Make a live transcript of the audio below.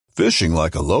Fishing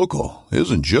like a local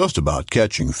isn't just about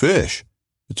catching fish.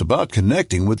 It's about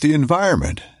connecting with the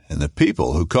environment and the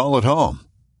people who call it home.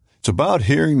 It's about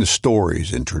hearing the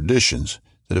stories and traditions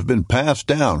that have been passed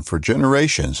down for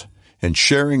generations and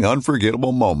sharing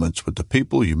unforgettable moments with the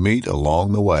people you meet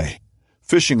along the way.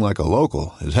 Fishing like a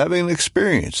local is having an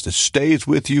experience that stays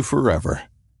with you forever.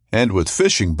 And with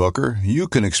Fishing Booker, you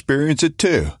can experience it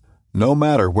too, no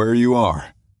matter where you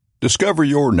are. Discover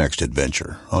your next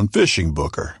adventure on Fishing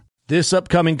Booker. This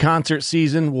upcoming concert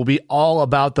season will be all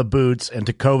about the boots, and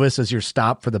Tecovas is your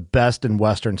stop for the best in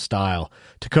Western style.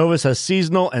 Tecovas has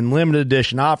seasonal and limited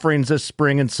edition offerings this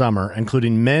spring and summer,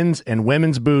 including men's and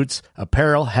women's boots,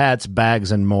 apparel, hats,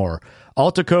 bags, and more.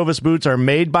 All Tecovas boots are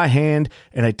made by hand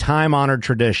in a time-honored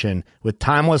tradition with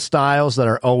timeless styles that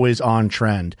are always on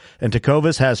trend. And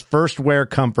Tecovas has first wear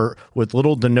comfort with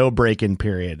little to no break-in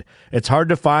period. It's hard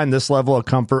to find this level of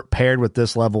comfort paired with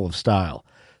this level of style.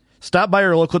 Stop by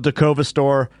your local Tecovas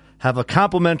store, have a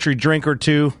complimentary drink or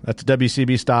two, that's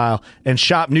WCB style, and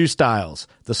shop new styles.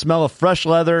 The smell of fresh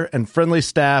leather and friendly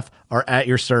staff are at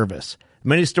your service.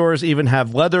 Many stores even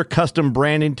have leather custom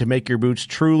branding to make your boots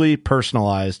truly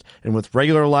personalized. And with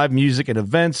regular live music and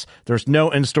events, there's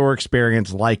no in-store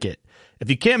experience like it.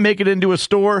 If you can't make it into a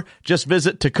store, just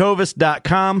visit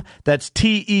tecovas.com. That's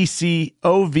TECOVAS.com.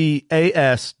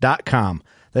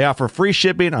 They offer free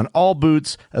shipping on all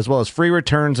boots, as well as free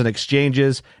returns and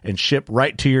exchanges, and ship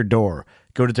right to your door.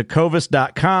 Go to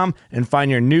tecovas.com and find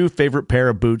your new favorite pair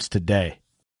of boots today.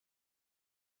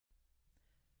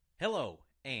 Hello,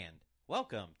 and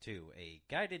welcome to a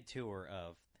guided tour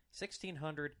of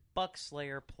 1600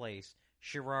 Buckslayer Place,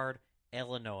 Girard,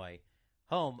 Illinois,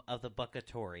 home of the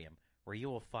Buckatorium, where you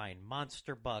will find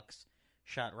monster bucks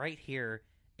shot right here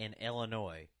in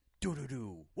Illinois.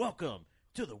 Doo-doo-doo, welcome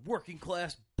to the Working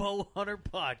Class Bow Hunter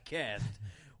Podcast.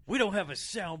 We don't have a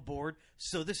soundboard,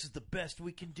 so this is the best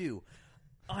we can do.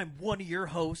 I'm one of your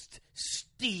hosts,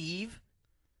 Steve.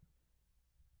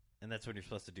 And that's when you're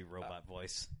supposed to do robot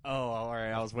voice. Oh, all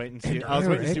right. I was waiting to see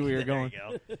where you were going.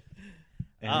 There you go.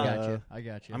 And, I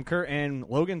got you. I'm Kurt, and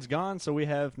Logan's gone, so we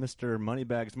have Mr.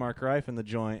 Moneybags Mark Rife in the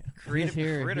joint.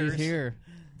 Creative Critters. He's here.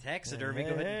 Taxidermy.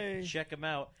 Go ahead and check him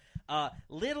out.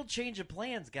 Little change of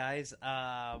plans, guys.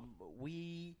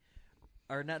 We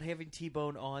are not having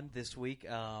T-Bone on this week.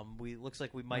 Looks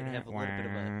like we might have a little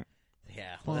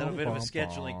bit of a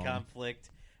scheduling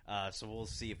conflict. So we'll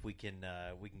see if we can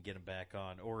get him back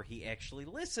on, or he actually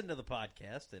listened to the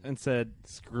podcast and said,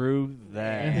 "Screw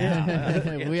that."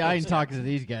 Yeah. I ain't talking to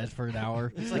these guys for an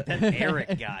hour. He's like that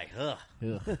Eric guy. Ugh.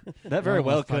 That very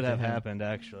well could have happened,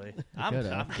 actually.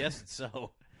 I'm guessing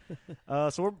so.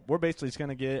 So we're basically just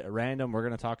gonna get random. We're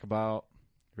gonna talk about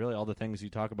really all the things you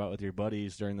talk about with your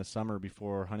buddies during the summer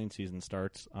before hunting season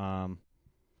starts. The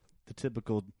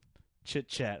typical chit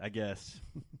chat, I guess.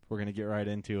 We're gonna get right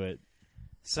into it.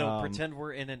 So pretend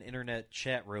we're in an internet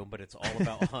chat room, but it's all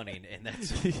about hunting, and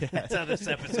that's how this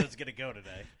episode's going to go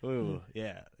today. Ooh,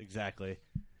 yeah, exactly.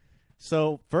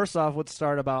 So first off, let's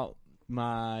start about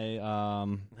my.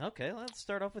 Okay, let's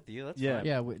start off with you. That's yeah, fine.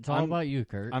 Yeah, it's all about you,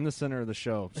 Kurt. I'm the center of the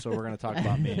show, so we're going to talk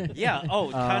about me. Yeah.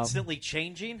 Oh, constantly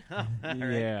changing. All right.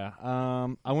 Yeah.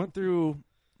 I went through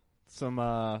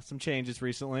some changes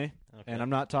recently, and I'm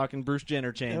not talking Bruce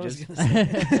Jenner changes.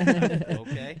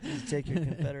 Okay. Just take your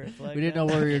Confederate flag. We didn't know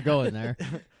where you were going there.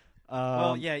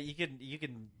 Well, yeah, you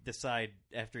can decide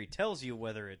after he tells you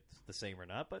whether it's the same or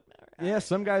not. But yeah,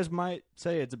 some guys might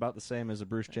say it's about the same as a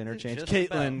Bruce Jenner change. Just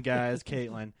Caitlin, about. guys,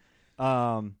 Caitlin.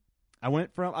 I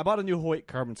bought a new Hoyt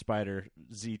Carbon Spider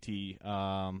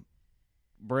ZT,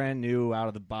 brand new out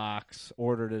of the box.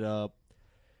 Ordered it up,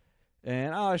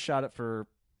 and I shot it for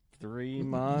 3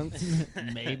 months,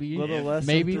 Maybe. a little less.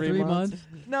 Maybe than 3 months.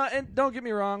 No, and don't get me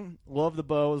wrong, love the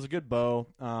bow. It was a good bow.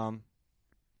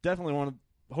 Definitely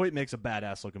Hoyt makes a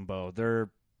badass looking bow. They're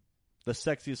the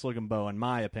sexiest looking bow in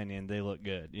my opinion. They look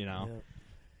good, you know. Yep.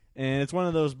 And it's one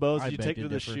of those bows you beg take to to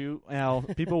the differ. shoot. Well,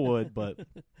 people would, but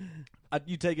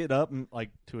you take it up and like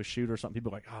to a shoot or something.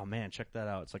 People are like, oh man, check that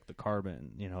out. It's like the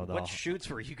carbon, you know. what shoots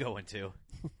were you going to?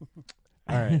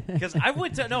 All right. Because I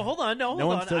went to hold on. No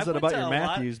one says that about your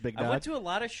Matthews, big I dog. went to a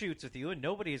lot of shoots with you, and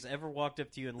nobody has ever walked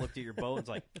up to you and looked at your bow and was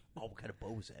like, "Oh, what kind of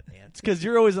bow is that, man?" It's because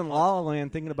you're always in La La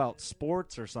Land thinking about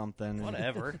sports or something.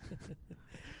 Whatever.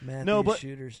 Matthews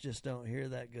shooters just don't hear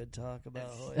that good talk about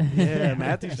Hoyt. Yeah,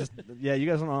 Matthews just you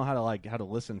guys don't know how to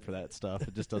listen for that stuff.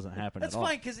 It just doesn't happen. That's at all.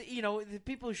 fine because the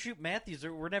people who shoot Matthews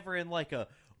we're never in like a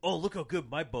look how good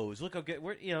my bow is. Look how good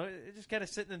we're just kind of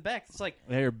sitting in the back. It's like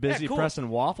they're busy cool. pressing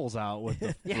waffles out with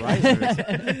the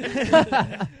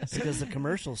risers. It's because the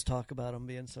commercials talk about them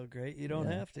being so great. You don't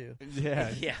have to.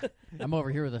 yeah. I'm over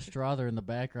here with a Strother in the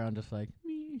background, just like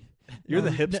me. You're the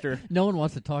hipster. No one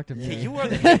wants to talk to me. Yeah, you are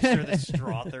the hipster, the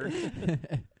Strother.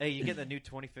 Hey, you get the new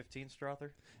 2015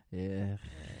 Strother? Yeah.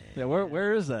 Yeah,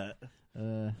 where is that?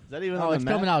 Is that even on it's the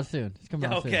map? coming out soon. It's coming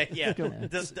out soon. Okay, yeah.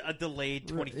 A delayed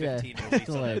 2015 release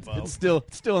on that bow. It's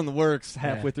still in the works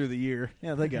halfway through the year.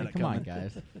 Yeah, they got it Come coming. on,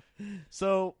 guys.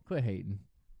 So, Quit hating.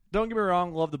 don't get me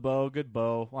wrong, love the bow, good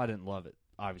bow. Well, I didn't love it,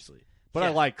 obviously. But I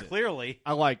liked it. Clearly.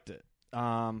 I liked it.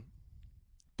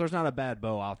 There's not a bad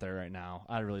bow out there right now.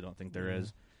 I really don't think there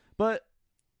is. But,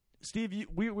 Steve,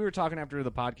 we were talking after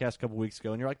the podcast a couple weeks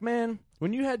ago, and you're like, man,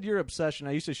 when you had your obsession,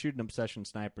 I used to shoot an obsession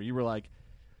sniper, you were like,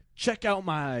 check out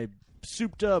my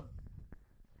souped-up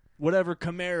whatever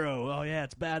Camaro. Oh, yeah,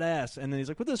 it's badass. And then he's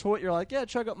like, with this Hoyt, you're like, yeah,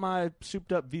 check out my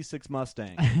souped-up V6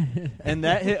 Mustang. And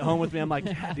that hit home with me. I'm like,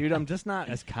 yeah, dude, I'm just not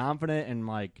as confident and,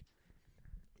 like,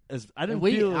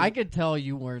 I could tell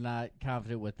you were not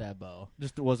confident with that bow.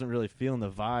 Just wasn't really feeling the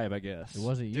vibe, I guess. It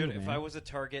wasn't you, Dude, man. if I was a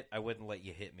target, I wouldn't let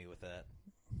you hit me with that.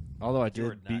 Although I You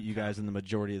were did not beat you guys in the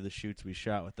majority of the shoots we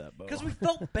shot with that bow. Because we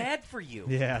felt bad for you.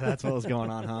 Yeah, that's what was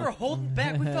going on, We were huh? holding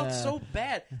back. We felt so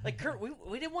bad. Like, Kurt, we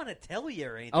didn't want to tell you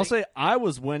or anything. I'll say I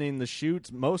was winning the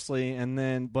shoots mostly,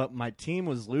 but my team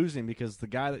was losing because the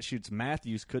guy that shoots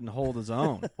Matthews couldn't hold his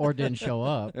own. Or didn't show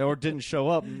up. Or didn't show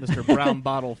up. Mr. Brown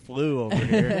Bottle flew over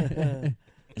here.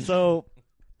 So,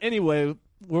 anyway,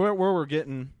 where we're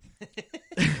getting...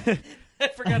 I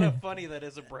forgot how funny that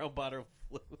is, a brown bottle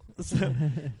flu.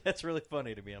 That's really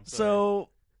funny to me. I'm sorry. So,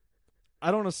 I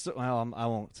don't know. Well, I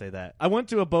won't say that. I went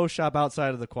to a bow shop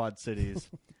outside of the Quad Cities,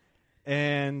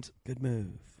 and Good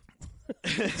move.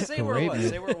 Say where it was.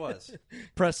 Say where it was.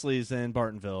 Presley's in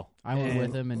Bartonville. I went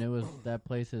with him, and that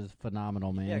place is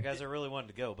phenomenal, man. Yeah, guys, I really wanted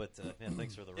to go, but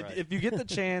thanks for the ride. If you get the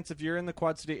chance, if you're in the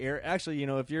Quad City area, actually,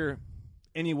 if you're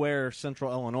anywhere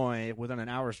central Illinois within an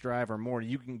hour's drive or more,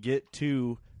 you can get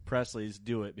to Presley's.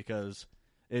 Do it because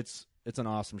it's an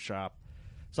awesome shop.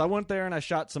 So I went there and I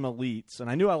shot some Elites, and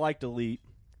I knew I liked Elite,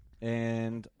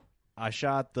 and I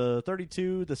shot the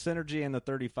 32, the Synergy, and the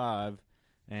 35,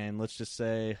 and let's just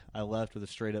say I left with a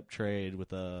straight-up trade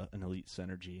with an Elite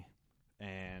Synergy.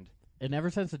 And ever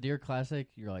since the Deer Classic,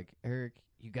 you're like, Eric,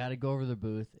 you got to go over the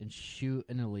booth and shoot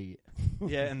an Elite.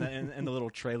 yeah, and the little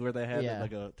trailer they had, Yeah.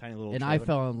 like a tiny little And trailer. I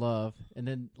fell in love. And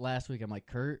then last week, I'm like,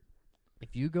 Kurt,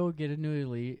 if you go get a new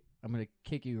Elite, I'm going to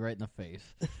kick you right in the face.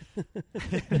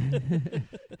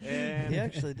 And He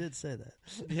actually did say that.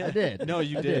 yeah. I did. No,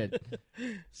 you I did.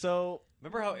 So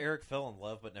Remember how Eric fell in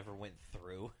love but never went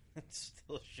through?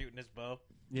 Still shooting his bow?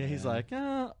 yeah, he's like,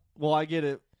 well, I get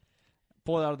it.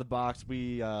 Pull it out of the box.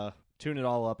 We tune it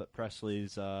all up at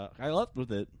Presley's. I left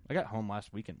with it. I got home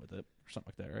last weekend with it or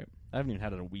something like that, right? I haven't even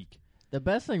had it a week. The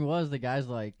best thing was the guy's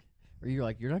like, or you're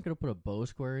like, you're not going to put a bow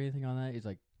square or anything on that? He's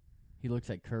like, he looks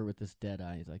at Kurt with this dead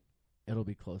eye. He's like, it'll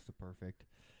be close to perfect.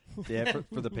 Yeah,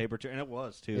 for the paper too, and it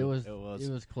was too. It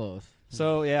was close.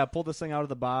 So yeah, I pulled this thing out of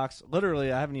the box.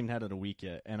 Literally, I haven't even had it a week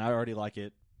yet, and I already like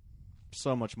it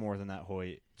so much more than that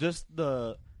Hoyt. Just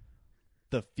the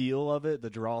feel of it, the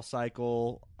draw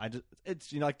cycle.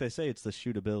 It's like they say, it's the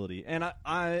shootability. And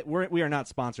we are not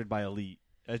sponsored by Elite.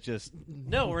 It's just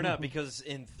No, we're not, because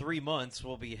in 3 months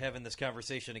we'll be having this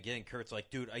conversation again. Kurt's like,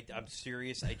 dude, I'm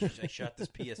serious. I shot this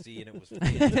PSE and it was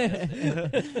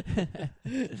fantastic.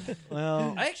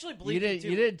 well. I actually believe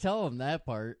you didn't tell him that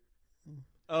part.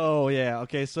 Oh yeah.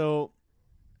 Okay. So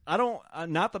I don't.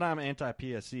 Not that I'm anti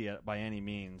PSE by any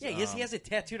means. Yeah, he has it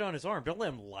tattooed on his arm. Don't let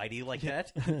him lie to you like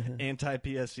that. Anti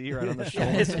PSE right on the Yeah,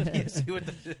 shoulder. it's a PSE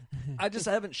with the... I just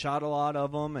haven't shot a lot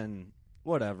of them, and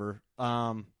whatever.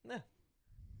 Nah.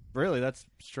 Really, that's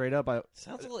straight up.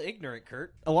 Sounds a little ignorant,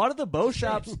 Kurt. A lot of the bow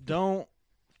shops don't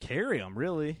carry them,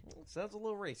 really. Sounds a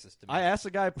little racist to me. I asked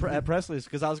the guy at Presley's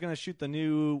because I was going to shoot the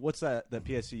new, what's that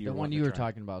PSE? The one you were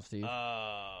talking about, Steve.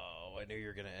 Oh, I knew you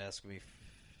were going to ask me,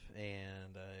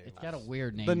 and It's got a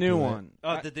weird name. The new to it. one.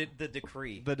 Oh, the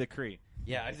decree. The decree.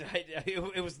 Yeah,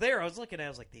 it was there. I was looking at it. I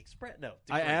was like, the Express? No.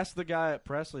 I Decree. asked the guy at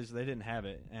Presley's, they didn't have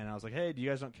it. And I was like, hey, do you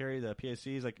guys don't carry the PSE?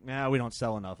 He's like, nah, we don't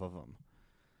sell enough of them.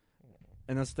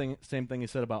 And that's the same thing he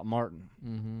said about Martin.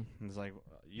 Mm-hmm. He's like,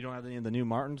 you don't have any of the new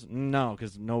Martins? No,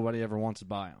 because nobody ever wants to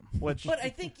buy them. Which, But I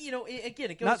think,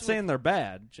 again, it goes not saying they're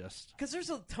bad, just. because there's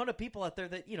a ton of people out there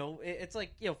that, it's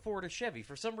like, Ford or Chevy.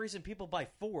 For some reason, people buy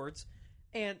Fords,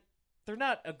 and they're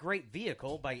not a great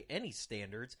vehicle by any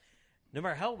standards, no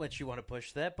matter how much you want to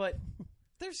push that. But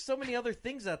there's so many other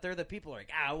things out there that people are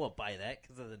like, I won't buy that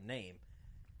because of the name.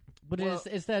 But Well,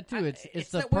 it's that too. It's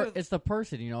it's the that weird- it's the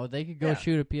person. You know, they could go Yeah.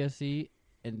 shoot a PSC,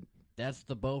 and that's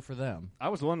the bow for them. I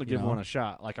was willing to give know? one a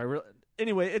shot. Like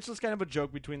anyway, it's just kind of a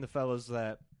joke between the fellas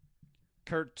that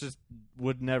Kurt just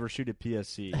would never shoot a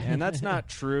PSC, and that's not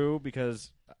true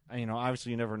because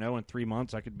obviously you never know. In 3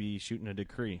 months, I could be shooting a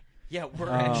decree. Yeah, we're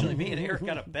actually, me and Eric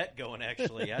got a bet going,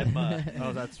 actually. I'm,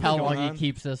 Oh, that's How what's long going he on?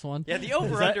 keeps this one? yeah, the Is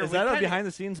over-under. that a kinda-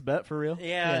 behind-the-scenes bet for real?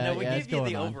 Yeah, no, we yeah, it's gave you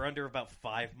the going on. over-under about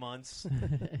 5 months.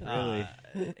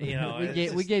 Really?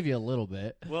 We gave you a little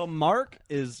bit. Well, Mark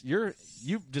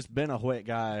you've just been a Hoyt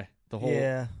guy the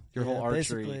whole your whole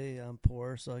archery. Basically, I'm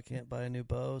poor, so I can't buy a new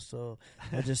bow, so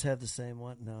I just have the same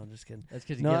one. No, I'm just kidding. That's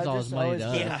because he No, gives I all his just money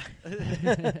always- to us.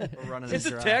 Yeah. We're running It's this a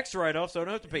dry. tax write-off, so I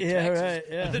don't have to pay Yeah, taxes. right,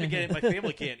 yeah. But then again, my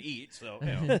family can't eat, so...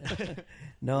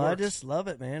 No, I Works. just love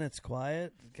it, man. It's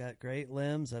quiet. Got great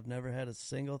limbs. I've never had a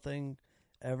single thing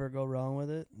ever go wrong with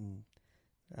it,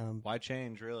 and Why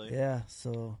change, really? yeah.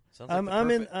 So Sounds like I'm the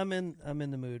I'm in perfect- I'm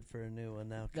in the mood for a new one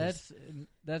now. 'Cause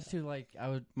That's too like I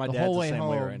would My the dad's whole the way same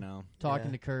home way right now. talking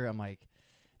Yeah. to Kurt. I'm like,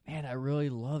 man, I really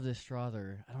love this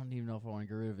Strother. I don't even know if I want to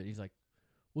get rid of it. He's like,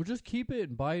 well, just keep it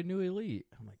and buy a new Elite.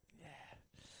 I'm like,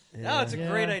 No, it's a Yeah.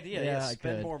 great idea. Yeah, Yeah, I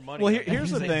spend could. more money. Well, on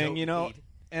here's the things thing, they don't need.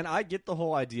 and I get the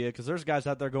whole idea because there's guys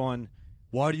out there going,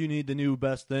 "Why do you need the new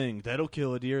best thing? That'll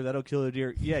kill a deer. That'll kill a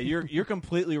deer." Yeah, you're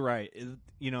completely right.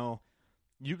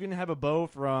 You can have a bow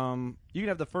you can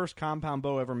have the first compound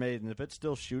bow ever made, and if it's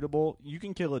still shootable, you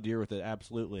can kill a deer with it,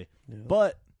 absolutely. Yeah.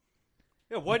 But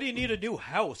Yeah, why do you need a new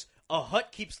house? A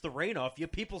hut keeps the rain off you.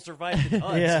 People survive in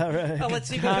huts. Yeah, right. Oh, let's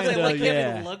see, because I Kinda, like yeah.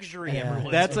 having luxury Yeah. every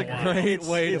once that's a in while. great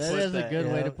way to that put is that. a good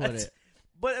way yeah. to put it.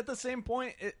 But at the same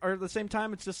point, or at the same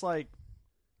time, it's just like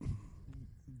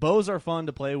bows are fun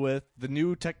to play with. The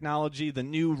new technology, the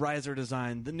new riser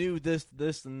design, the new this,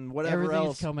 and whatever Everything's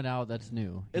else. coming out that's new.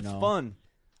 you It's know? fun.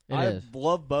 It I is.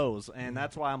 love bows, and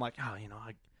that's why I'm like,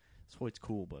 this Hoyt's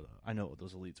cool, but I know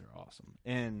those Elites are awesome.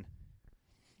 And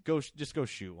just go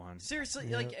shoot one. Seriously,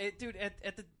 Yeah. like, dude,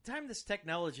 at the time this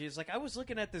technology is like, I was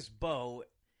looking at this bow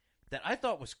that I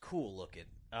thought was cool looking,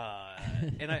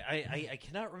 and I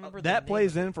cannot remember the That name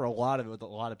plays of it. in for a lot of it with a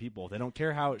lot of people. They don't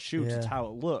care how it shoots; it's Yeah. how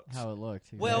it looks. How it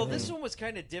looks. Well, exactly. this one was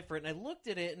kind of different. And I looked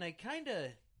at it, and I kind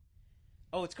of...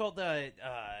 Oh, it's called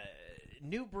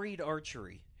New Breed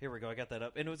Archery. Here we go. I got that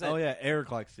up. And it was Oh yeah, Eric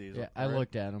likes these. Yeah, I right?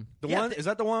 looked at him. The Yeah, one is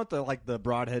that the one with the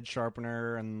broadhead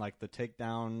sharpener and like the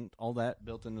takedown, all that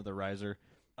built into the riser.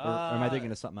 Or am I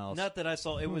thinking of something else? Not that I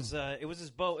saw. It was his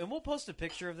bow, and we'll post a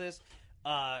picture of this.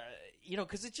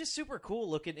 Because it's just super cool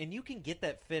looking, and you can get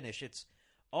that finish. It's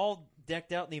all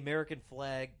decked out in the American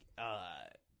flag,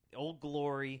 Old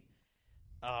Glory,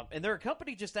 and they're a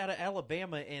company just out of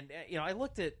Alabama. And I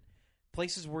looked at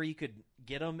places where you could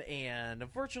get them, and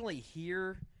unfortunately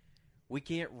here we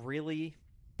can't really.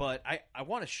 But I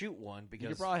want to shoot one because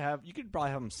you could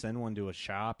probably have them send one to a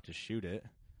shop to shoot it.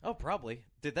 Oh, probably.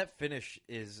 Dude, that finish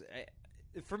is...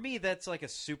 for me, that's like a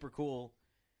super cool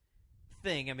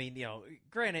thing. I mean,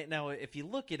 granted, now, if you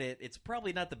look at it, it's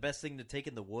probably not the best thing to take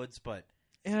in the woods, but...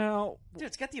 Dude, Dude,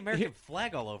 it's got the American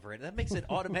flag all over it. That makes it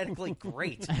automatically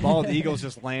great. bald eagles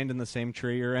just land in the same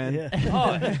tree you're in.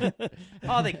 Yeah.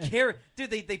 They carry... Dude,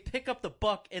 they pick up the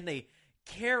buck, and they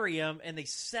carry him, and they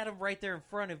set him right there in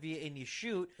front of you, and you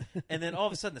shoot, and then all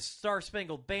of a sudden the Star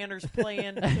Spangled Banner's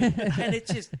playing, and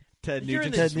it's just... Ted You're in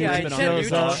Nugent's the Ted Ted Nugent Nugent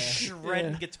shows up.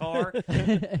 shredding guitar.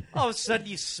 All of a sudden,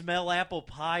 you smell apple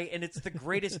pie, and it's the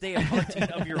greatest day of hunting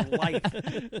of your life.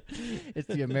 It's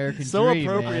the American So dream,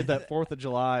 appropriate man. that 4th of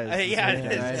July. Is Yeah, this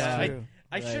it is. weekend. That's I- true.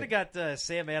 I should have got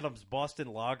Sam Adams Boston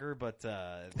Lager, but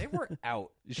they were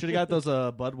out. You should have got those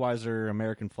Budweiser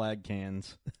American flag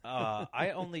cans.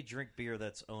 I only drink beer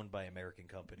that's owned by American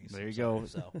companies. There you I'm go.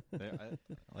 sorry, So,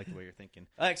 I like the way you're thinking.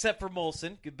 except for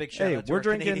Molson, good big shout Hey, out to we're our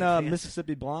drinking Canadian fans.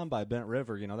 Mississippi Blonde by Bent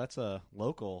River. That's a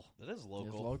local It is It's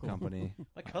local. local. company.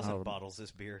 My cousin Oh. bottles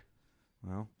this beer.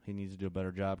 Well, he needs to do a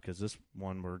better job because this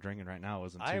one we're drinking right now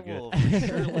isn't too I good. will for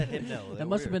sure let him know. That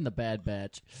must have been the bad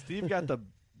batch. Steve got the.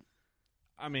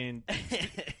 I mean,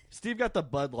 Steve got the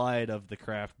Bud Light of the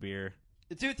craft beer.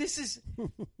 Dude, this is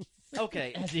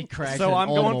okay. As he cracks So an I'm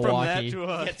old going Milwaukee. from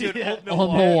that to a. Yeah, dude, Old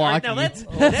Old Milwaukee. All right, now Milwaukee.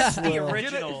 that's the Well,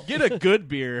 original. Get a good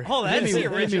beer. Oh, that's Give me- the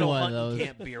give me original one of hunting those.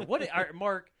 camp beer. What,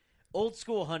 Mark? Old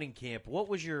school hunting camp. What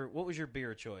was your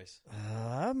beer choice?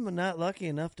 I'm not lucky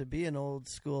enough to be an old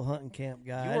school hunting camp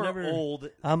guy. You are old,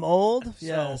 I'm old, So-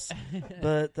 yes,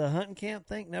 but the hunting camp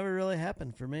thing never really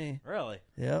happened for me. really.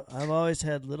 Yep, I've always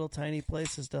had little tiny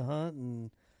places to hunt, and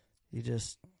you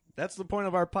just That's the point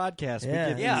of our podcast. Yeah,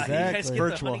 we get Yeah, Exactly. you guys get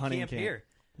virtual the hunting camp camp. here.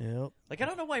 Yep. Like, I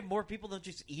don't know why more people don't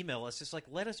just email us. Just like,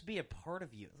 let us be a part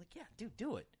of you. Like, yeah, dude,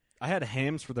 do it. I had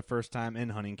hams for the first time in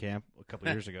hunting camp a couple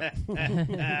years ago.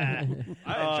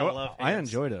 I love I hams.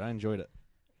 enjoyed it.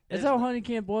 That's how hunting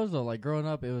camp was, though. Like, growing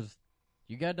up, it was,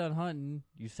 you got done hunting,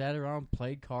 you sat around,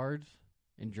 played cards,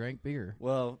 and drank beer.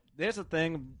 Well, there's the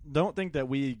thing. Don't think that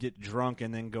we get drunk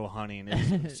and then go hunting.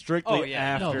 It's strictly Oh, yeah.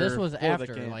 after. No, this was for the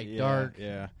after, camp. like, Yeah, dark.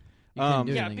 Yeah. You couldn't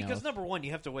do Yeah, anything because else. number one,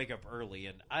 you have to wake up early,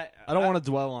 and I don't want to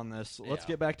dwell on this. Let's Yeah.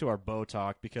 get back to our bow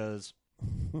talk because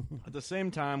at the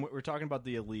same time we're talking about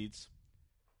the elites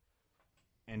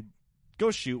and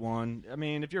go shoot one. I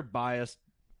mean, if you're biased,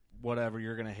 whatever,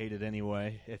 you're gonna hate it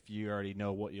anyway. If you already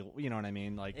know what you know what I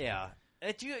mean. Like, Yeah.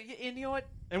 And you know what?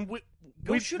 and we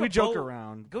Go we, shoot we a joke bow.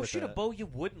 around. Go with shoot a that. bow you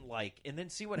wouldn't like, and then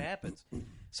see what happens.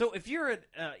 So if you're at,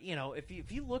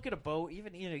 if you look at a bow,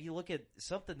 even you look at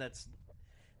something that's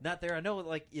not there. I know,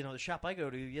 like the shop I go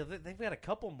to, they've got a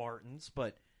couple Martins,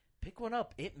 but pick one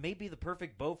up. It may be the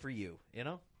perfect bow for you. You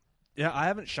know. Yeah, I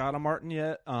haven't shot a marten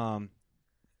yet. And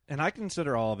I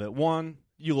consider all of it. One,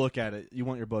 you look at it, you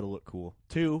want your bow to look cool.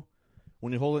 Two,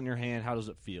 when you hold it in your hand, how does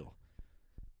it feel?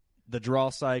 The draw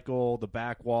cycle, the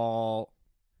back wall,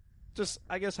 just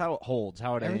I guess how it holds,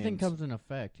 how it Everything aims. comes in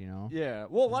effect, you know? Yeah.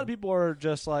 Well, a lot of people are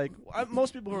just like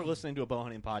most people who are listening to a bow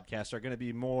hunting podcast are going to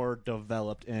be more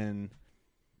developed in.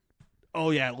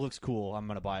 Oh yeah, it looks cool. I'm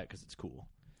going to buy it because it's cool.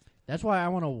 That's why I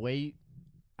want to wait.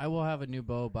 I will have a new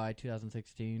bow by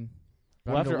 2016.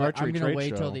 But Well, I'm after gonna, archery I'm gonna trade wait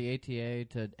show. till the ATA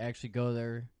to actually go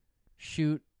there,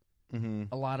 shoot Mm-hmm.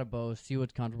 a lot of bows, see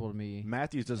what's comfortable to me,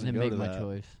 Matthews and doesn't then go make to my that.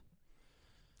 choice.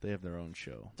 They have their own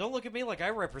show. Don't look at me like I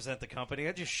represent the company.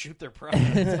 I just shoot their product.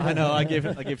 I know. I gave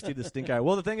Steve the stink eye.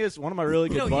 Well, the thing is, one of my really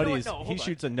good No, you know what? buddies, No, hold he on.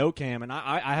 shoots a no cam, and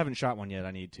I haven't shot one yet.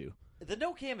 I need to. The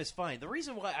no cam is fine. The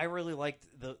reason why I really liked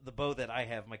the bow that I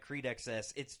have, my Creed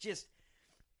XS, it's just,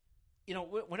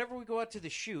 whenever we go out to the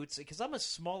shoots, because I'm a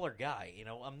smaller guy,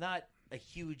 I'm not a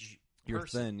huge You're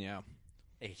person. thin, yeah.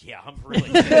 Yeah, I'm really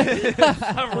thin.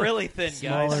 I'm really thin,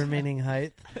 Smaller guys. meaning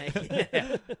height.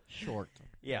 yeah. Short.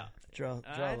 Yeah. Draw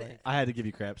I length. I had to give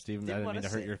you crap, Steven. I Didn't didn't mean wanna to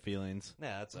hurt say- your feelings.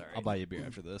 Nah, that's all right. I'll buy you a beer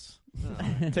after this.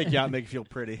 Oh. Take you out and make you feel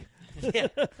pretty. Yeah.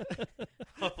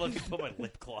 Let me put my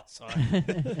lip gloss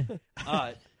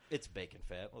on. It's bacon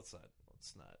fat. Let's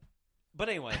not. But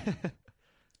anyway,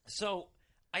 so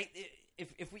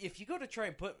if you go to try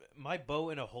and put my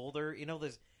bow in a holder,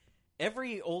 there's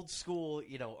every old school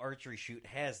archery shoot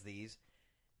has these.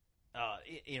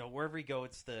 Wherever you go,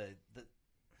 it's the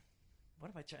what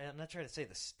am I trying? I'm not trying to say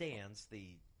the stands.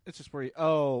 It's just where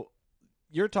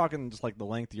you're talking just like the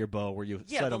length of your bow where you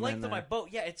set the them length in of there. my bow.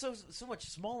 Yeah, it's so much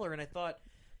smaller, and I thought,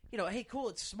 hey, cool,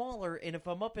 it's smaller, and if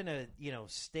I'm up in a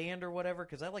stand or whatever,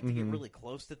 because I like to get Mhm. really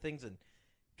close to things and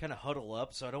kind of huddle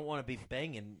up, so I don't want to be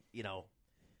banging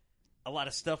a lot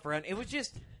of stuff around. It was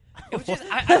just I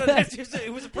don't know,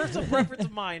 it was a personal preference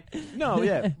of mine. No,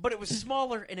 yeah. But it was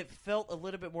smaller, and it felt a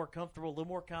little bit more comfortable, a little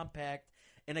more compact,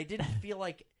 and I didn't feel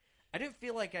like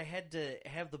I had to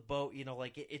have the bow,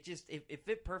 like it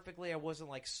fit perfectly. I wasn't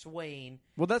like swaying.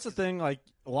 Well, that's the thing. Like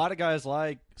a lot of guys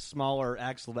like smaller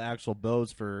axle-to-axle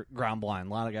bows for ground blind.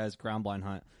 A lot of guys ground blind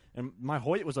hunt, and my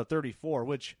Hoyt was a 34,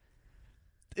 which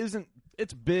isn't.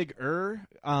 It's bigger,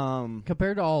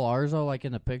 Compared to all ours, though, like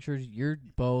in the pictures, your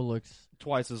bow looks.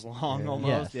 twice as long Yeah.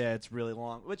 almost. Yes. Yeah, it's really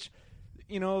long. Which,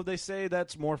 they say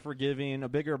that's more forgiving. A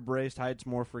bigger braced height's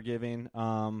more forgiving.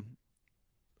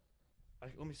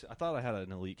 Let me see. I thought I had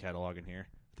an Elite catalog in here.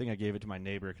 I think I gave it to my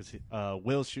neighbor because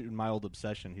Will's shooting my old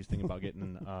Obsession. He's thinking about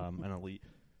getting an Elite.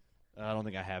 I don't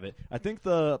think I have it. I think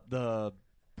the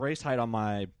brace height on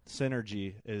my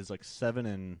Synergy is like 7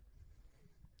 and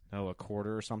a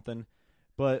quarter or something.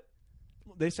 But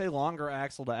they say longer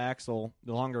axle to axle,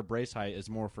 the longer brace height is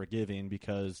more forgiving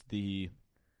because the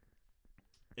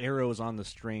arrow is on the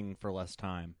string for less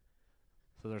time.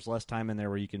 So there's less time in there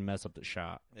where you can mess up the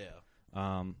shot.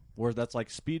 Yeah. Where that's like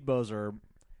speed bows are.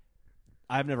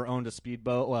 I've never owned a speed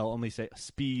bow. Well, let me say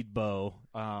speed bow,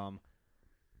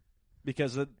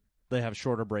 because they have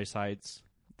shorter brace heights.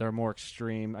 They're more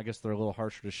extreme. I guess they're a little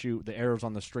harsher to shoot. The arrow's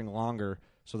on the string longer,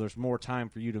 so there's more time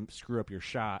for you to screw up your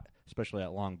shot, especially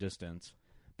at long distance.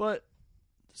 But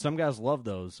some guys love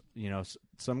those.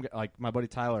 Some like my buddy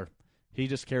Tyler, he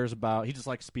just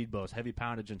likes speed bows, heavy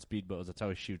poundage and speed bows. That's how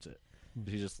he shoots it.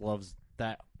 He just loves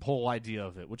that whole idea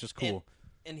of it, which is cool.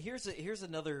 And here's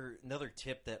another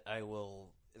tip that I will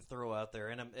throw out there,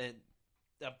 and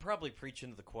I'm probably preaching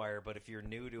to the choir, but if you're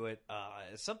new to it,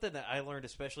 something that I learned,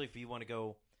 especially if you want to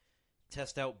go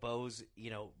test out bows,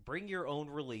 bring your own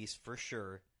release for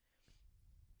sure.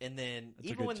 And then That's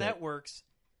a even good when tip. that works,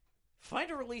 find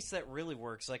a release that really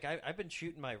works. Like I've been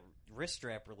shooting my wrist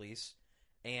strap release,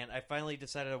 and I finally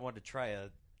decided I wanted to try a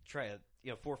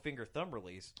 4-finger thumb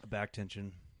release. A back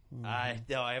tension. I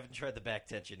haven't tried the back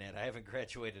tension yet. I haven't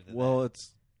graduated to Well, that.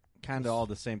 it's kind of all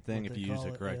the same thing what if they you use call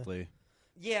it it, correctly.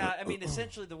 Yeah, I mean,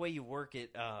 essentially the way you work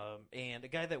it, and a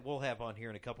guy that we'll have on here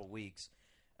in a couple weeks,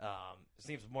 his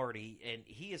name's Marty, and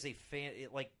he is a fan.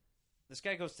 This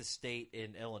guy goes to state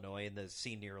in Illinois in the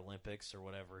Senior Olympics or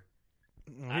whatever.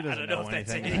 He doesn't I don't know if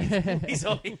anything. that's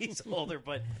it. He's older,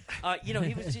 but he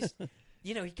was just,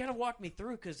 he kind of walked me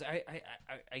through because I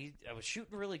was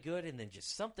shooting really good, and then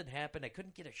just something happened. I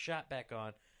couldn't get a shot back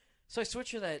on, so I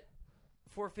switched to that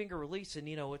 4-finger release, and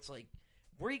it's like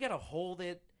where you got to hold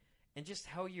it, and just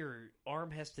how your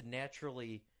arm has to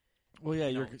naturally. Well, yeah,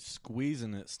 you're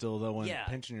squeezing it still though, when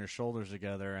pinching your shoulders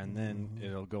together, and then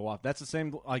it'll go off. That's the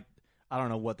same. Like I don't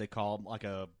know what they call it, like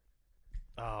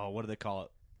what do they call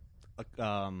it?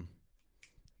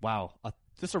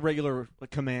 Just a regular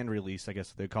command release, I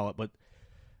guess they call it. But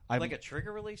like a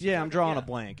trigger release. Yeah, I'm drawing a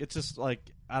blank. It's just like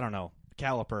I don't know,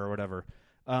 caliper or whatever.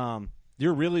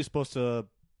 You're really supposed to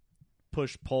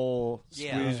push, pull,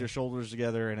 squeeze your shoulders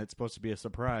together, and it's supposed to be a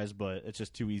surprise, but it's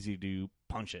just too easy to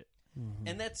punch it.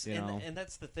 And that's and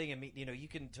that's the thing. I mean, you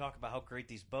can talk about how great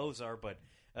these bows are, but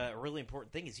a really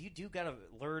important thing is you do got to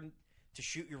learn to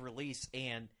shoot your release.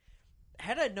 And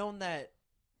had I known that,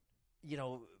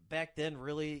 back then,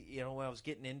 really, when I was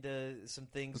getting into some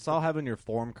things, it's all having your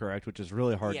form correct, which is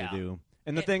really hard to do.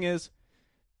 And the thing is,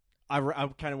 I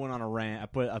kind of went on a rant. I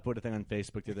put a thing on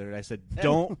Facebook the other day. I said,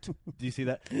 "Don't." Do you see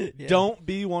that? Yeah. Don't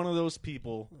be one of those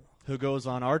people who goes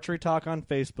on Archery Talk on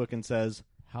Facebook and says,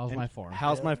 How's my form?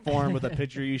 How's my form with a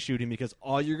picture of you shooting? Because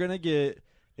all you're going to get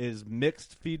is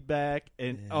mixed feedback.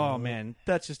 And, oh, man,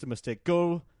 that's just a mistake.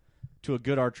 Go to a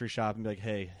good archery shop and be like,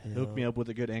 hey, hook me up with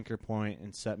a good anchor point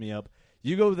and set me up.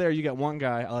 You go there, you got one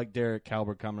guy. I like Derek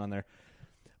Calvert coming on there.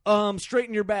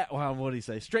 Straighten your back. Wow, what did he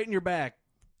say? Straighten your back.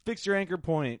 Fix your anchor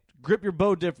point. Grip your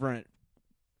bow different.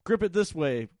 Grip it this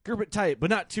way. Grip it tight, but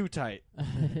not too tight.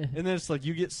 And then it's like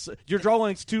your draw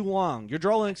length's too long. Your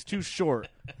draw length's too short.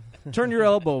 Turn your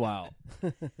elbow out.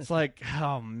 It's like,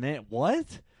 oh man, what?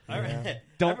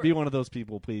 Don't be one of those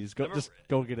people, please.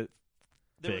 Go get it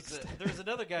fixed. There's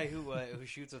another guy who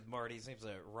shoots with Marty. His name's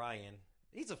Ryan.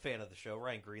 He's a fan of the show,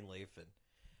 Ryan Greenleaf, and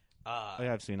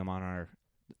I've seen him on our.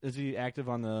 Is he active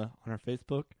on our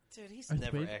Facebook? Dude, he's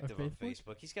never active on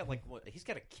Facebook. He's got he's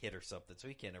got a kid or something, so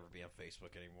he can't ever be on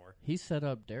Facebook anymore. He set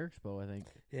up Derek's bow, I think.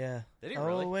 Yeah. Did he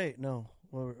really? Oh wait, no.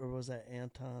 Or was that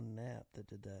Anton Knapp that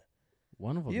did that?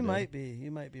 One of them. You might be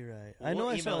right. Well, I know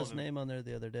I saw his name on there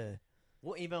the other day.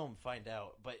 We'll email him and find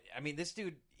out. But I mean, this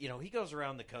dude, he goes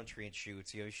around the country and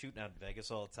shoots. He's shooting out in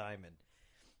Vegas all the time. And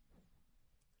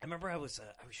I remember I was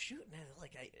shooting at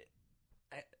it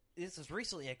this was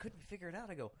recently. I couldn't figure it out.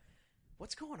 I go,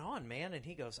 "What's going on, man?" And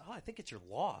he goes, "Oh, I think it's your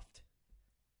loft."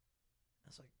 I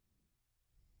was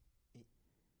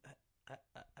like,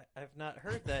 I've not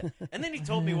heard that. And then he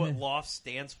told me what loft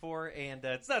stands for, and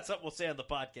it's not something we'll say on the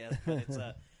podcast, but it's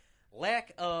a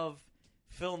lack of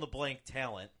fill-in-the-blank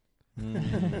talent.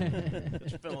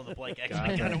 Which fill-in-the-blank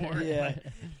actually kind of worked. Yeah.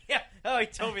 Oh, he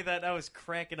told me that, and I was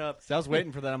cracking up. So I was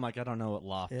waiting for that. I'm like, I don't know what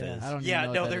loft is. I don't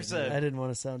know there's I didn't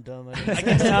want to sound dumb. I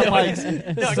guess sound like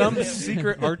some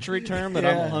secret archery term that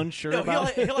I'm unsure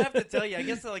about. He'll have to tell you. I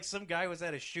guess that, some guy was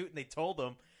at a shoot, and they told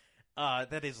him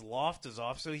that his loft is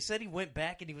off. So he said he went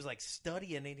back and he was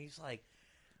studying, and he's like,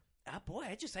 boy,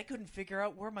 I couldn't figure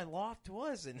out where my loft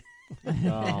was, and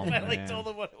I told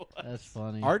him what it was. That's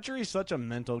funny. Archery is such a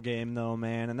mental game, though,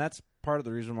 man, and that's part of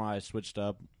the reason why I switched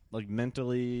up,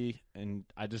 mentally, and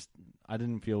I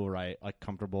didn't feel right,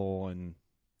 comfortable, and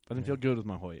I didn't feel good with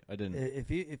my Hoyt. I didn't.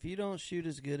 If you don't shoot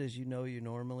as good as you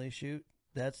normally shoot,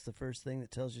 that's the first thing that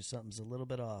tells you something's a little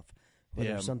bit off.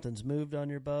 Whether something's moved on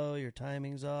your bow, your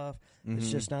timing's off,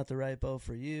 it's just not the right bow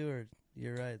for you, or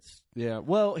you're right. Yeah,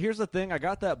 well, here's the thing. I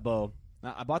got that bow.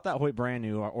 Now, I bought that Hoyt brand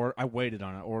new. I waited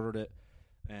on it, ordered it,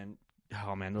 and,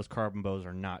 oh, man, those carbon bows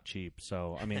are not cheap.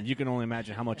 So, I mean, you can only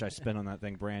imagine how much I spent on that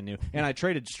thing brand new. And I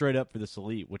traded straight up for this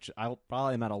Elite, which I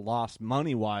probably am at a loss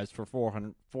money-wise for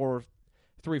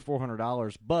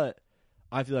 $400, but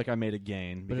I feel like I made a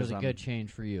gain. But it was a good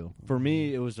change for you. For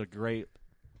me, it was a great –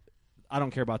 I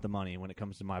don't care about the money when it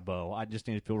comes to my bow. I just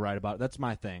need to feel right about it. That's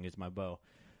my thing, is my bow.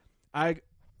 I'm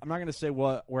not going to say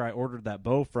where I ordered that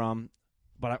bow from,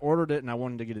 but I ordered it and I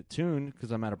wanted to get it tuned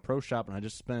because I'm at a pro shop and I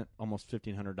just spent almost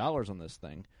 $1,500 on this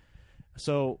thing.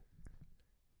 So,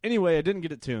 anyway, I didn't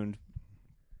get it tuned.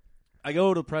 I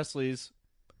go to Presley's,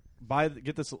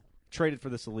 get this traded for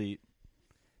this Elite.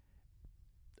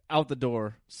 Out the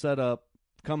door, set up,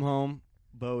 come home.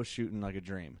 bow shooting like a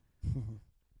dream.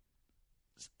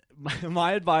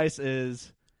 My advice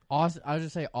is Awesome. I would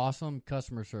just say awesome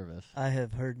customer service. I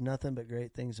have heard nothing but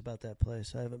great things about that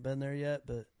place. I haven't been there yet,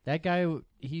 but That guy,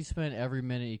 he spent every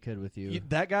minute he could with you.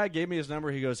 that guy gave me his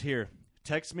number. He goes, here,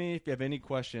 text me if you have any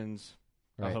questions.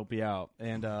 I'll Right. help you out.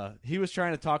 And he was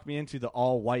trying to talk me into the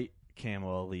all-white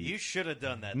camo elite. You should have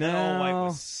done that. No. That all white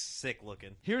was sick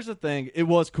looking. Here's the thing. It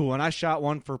was cool, and I shot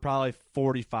one for probably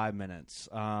 45 minutes.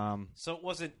 So it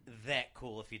wasn't that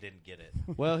cool if you didn't get it.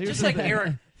 Well, here's Just the like thing.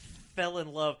 Eric fell in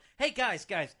love. Hey, guys,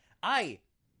 I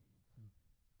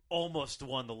almost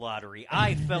won the lottery.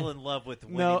 I fell in love with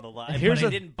winning No, the lottery, here's but I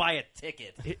a- didn't buy a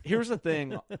ticket. Here's the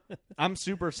thing. I'm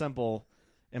super simple,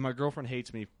 and my girlfriend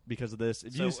hates me because of this.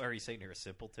 If So you are you saying you're a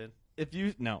simpleton? if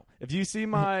you see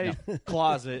my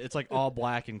closet, it's like all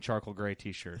black and charcoal gray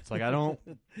t-shirts. Like I don't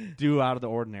do out of the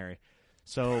ordinary.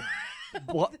 So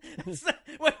what?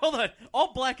 Wait, hold on.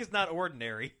 All black is not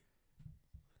ordinary.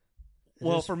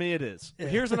 Well, is- for me it is. Yeah.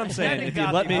 Here's what I'm saying. Kinda If you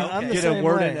got let me. me I'm the get a same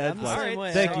word way. in I'm the edgewise. same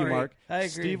way. Thank you, Sorry. Mark. I agree.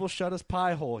 Steve will shut his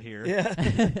pie hole here.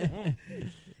 Yeah.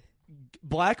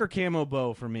 Black or camo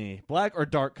bow for me. Black or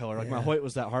dark color. Like my Yeah. Hoyt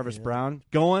was that harvest Yeah. brown.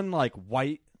 Going like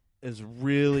white is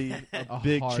really a A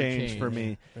big hard change for change.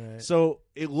 me. Right. So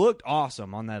it looked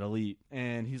awesome on that elite,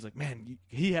 and he's like, man,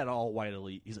 he had all white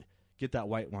elite. He's like, get that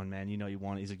white one, man. You know you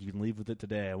want it. He's like, you can leave with it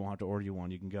today. I won't have to order you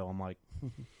one. You can go. I'm like,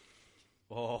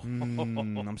 Oh,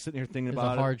 I'm sitting here thinking It was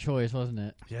about a hard choice, wasn't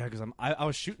it? it. Yeah, because I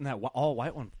was shooting that all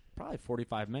white one probably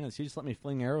 45 minutes. He just let me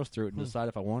fling arrows through it and decide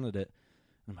if I wanted it.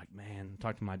 I'm like, man,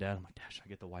 talk to my dad. I'm like, Dad, should I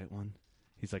get the white one?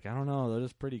 He's like, I don't know. That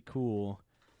is pretty cool.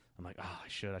 I'm like, I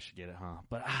should get it, huh?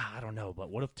 But I don't know. But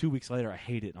what if 2 weeks later I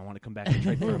hate it and I want to come back and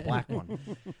trade for a black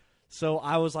one? So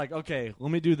I was like, okay,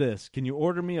 let me do this. Can you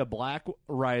order me a black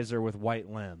riser with white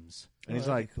limbs? And he's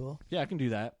that'd like, be cool. yeah, I can do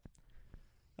that.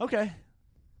 Okay.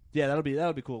 Yeah, that'll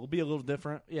be cool. It'll be a little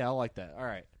different. Yeah, I like that. All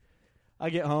right. I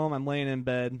get home, I'm laying in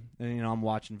bed, and I'm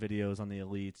watching videos on the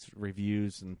elites,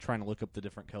 reviews, and trying to look up the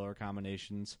different color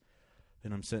combinations.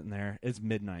 And I'm sitting there. It's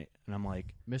midnight, and I'm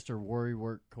like, Mr. Worry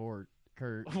Work Kurt.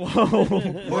 whoa.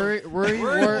 Worry you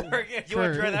Work. want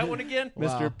to try that one again?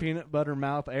 Wow. Mr. Peanut Butter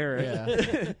Mouth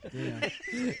Eric. Yeah.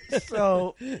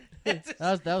 So,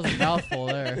 That was a mouthful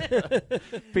there.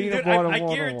 peanut Dude, I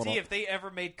butter. guarantee if they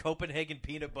ever made Copenhagen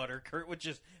peanut butter, Kurt would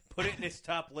just put it in his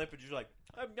top lip and just like,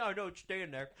 I know it's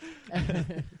staying there.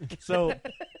 So,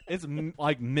 it's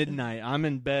like midnight. I'm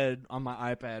in bed on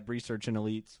my iPad researching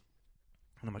elites,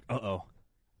 and I'm like, uh-oh.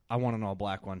 I want an all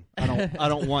black one. I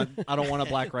don't want a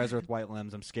black riser with white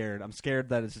limbs. I'm scared. I'm scared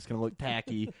that it's just gonna look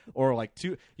tacky, or like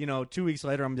 2 weeks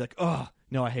later I'm gonna be like, oh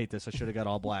no, I hate this. I should have got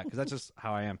all black, because that's just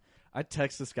how I am. I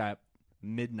text this guy at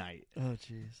midnight. Oh,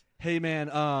 jeez. Hey man,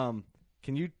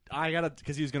 can you? I gotta,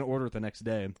 because he was gonna order it the next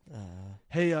day.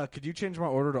 Hey, could you change my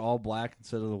order to all black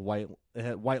instead of the white? It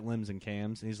had white limbs and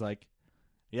cams. And he's like,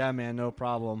 yeah, man, no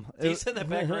problem. Did you send that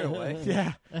back right away?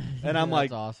 Yeah. And I'm That's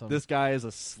like, awesome. this guy is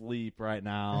asleep right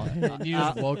now. You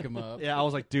just woke him up. Yeah, I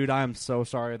was like, dude, I am so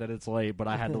sorry that it's late, but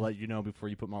I had to let you know before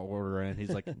you put my order in.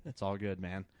 He's like, it's all good,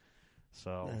 man.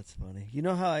 So That's funny. You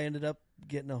know how I ended up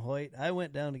getting a Hoyt? I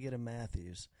went down to get a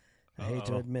Matthews. I hate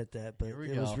to admit that, but Here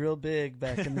we it was go. real big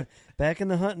back in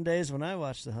the hunting days when I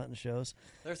watched the hunting shows.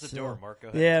 There's the So- door, Mark. Go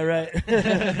ahead. Yeah,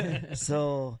 right.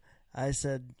 So I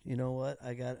said, you know what?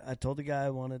 I told the guy I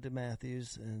wanted a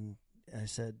Matthews, and I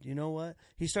said, you know what?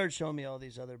 He started showing me all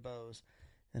these other bows,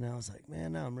 and I was like,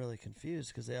 man, now I'm really confused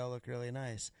because they all look really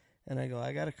nice. And I go,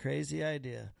 I got a crazy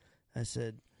idea. I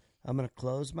said, I'm going to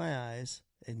close my eyes,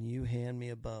 and you hand me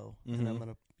a bow,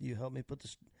 and you help me put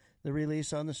the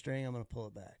release on the string. I'm going to pull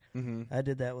it back. I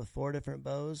did that with 4 different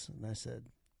bows, and I said,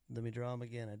 let me draw them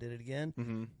again. I did it again,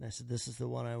 and I said, this is the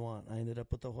one I want. I ended up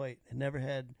with the Hoyt. I never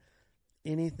had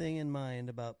anything in mind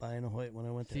about buying a Hoyt when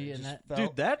I went there. See, It and just that- felt,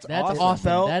 dude, that's That's awesome. awesome.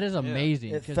 Felt- That is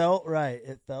amazing. it 'cause felt right.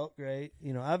 It felt great.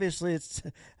 Obviously,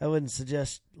 I wouldn't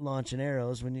suggest launching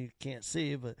arrows when you can't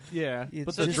see, but Yeah, It's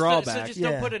but the just- drawback. So just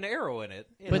Yeah. don't put an arrow in it.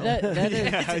 you But know? that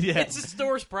is yeah. It's the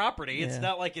store's property. It's Yeah.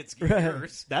 not like it's Right.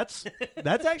 yours. That's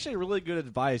actually really good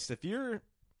advice. If you're,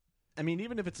 I mean,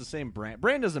 even if it's the same brand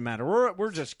doesn't matter.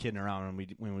 We're just kidding around when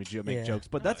we make Yeah. jokes.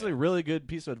 But that's a really good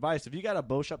piece of advice. If you got a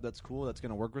bow shop that's cool, that's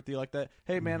going to work with you like that.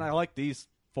 Hey man, I like these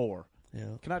 4.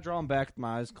 yeah. Can I draw them back with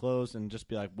my eyes closed and just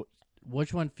be like,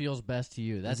 which one feels best to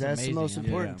you. That's That's amazing. the most I mean,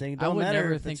 important Yeah. thing. It I don't would matter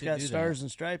never if think it's to got do that. stars and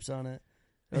stripes on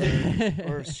it,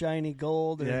 or shiny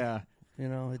gold, or yeah.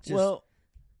 it just Well,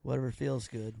 whatever feels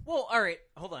good. Well, all right.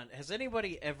 Hold on. Has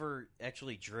anybody ever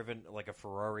actually driven like a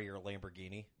Ferrari or a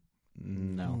Lamborghini?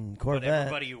 no. Corvette.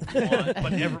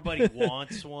 But everybody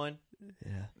wants one.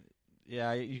 Yeah.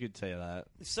 Yeah, you could say that.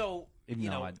 So Even you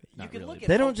though know, I'd you not can really. look at.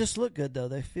 They don't just look good though;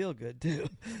 they feel good too.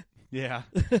 Yeah.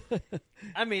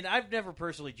 I mean, I've never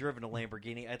personally driven a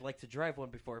Lamborghini. I'd like to drive one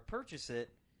before I purchase it,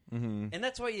 Mm-hmm. and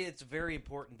that's why it's very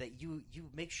important that you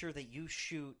make sure that you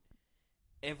shoot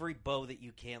every bow that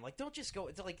you can. Like, don't just go.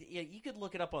 It's like, yeah, you could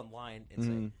look it up online and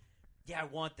Mm-hmm. say, "Yeah, I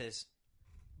want this,"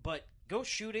 but go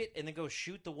shoot it and then go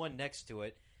shoot the one next to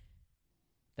it.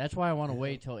 That's why I want to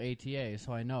wait till ATA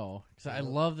so I know. Because I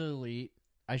love the Elite.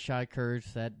 I shot Courage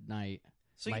that night.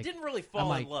 So you Like, didn't really I'm fall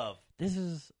like, in love. This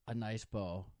is a nice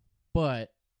bow,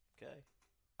 but Okay.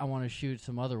 I want to shoot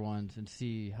some other ones and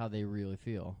see how they really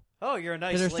feel. Oh, you're a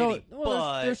nice 'Cause lady, there's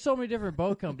but there's so many different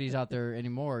bow companies out there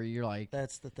anymore. You're like,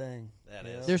 That's the thing. That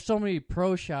Yeah. is. there's so many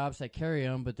pro shops that carry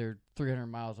them, but they're 300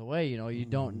 miles away. You know, you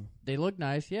don't. They look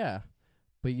nice, yeah,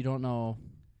 but you don't know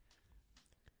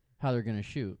how they're gonna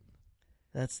shoot.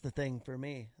 That's the thing for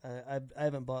me. I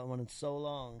haven't bought one in so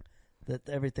long that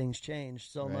everything's changed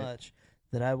so Right. much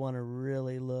that I want to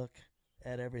really look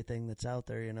at everything that's out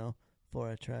there, before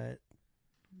I try it.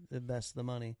 Invest the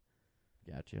money.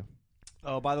 Gotcha.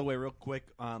 Oh, by the way, real quick,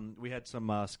 we had some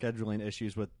scheduling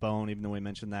issues with Bone, even though we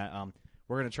mentioned that.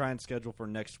 We're going to try and schedule for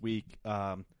next week.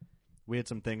 We had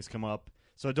some things come up,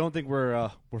 so I don't think we're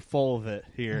full of it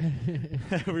here.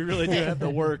 We really do have the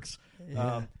works.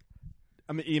 Yeah.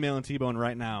 I'm emailing T-Bone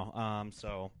right now,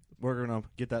 so we're going to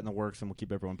get that in the works, and we'll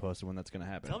keep everyone posted when that's going to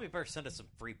happen. Tell me, you better send us some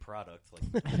free product,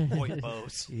 like point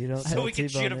bows, You don't so tell we can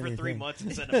T-Bone shoot them for 3 anything. months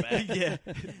and send them back. Yeah.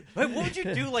 Wait, what would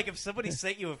you do, like, if somebody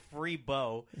sent you a free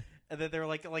bow, and then they were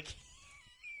like,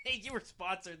 hey, you were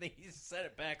sponsored, and then you sent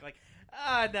it back, like,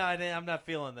 no, I'm not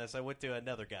feeling this. I went to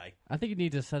another guy. I think you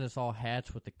need to send us all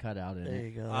hats with the cutout in There it.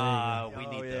 you go. We Oh,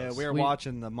 need yeah, those. we were We-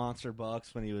 watching the Monster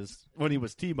Bucks when he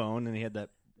was T-Bone, and he had that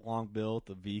long bill with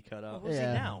the V cut What out. was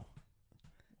Yeah. he now?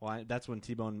 Well, that's when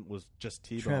T-Bone was just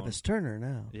T-Bone. Travis Turner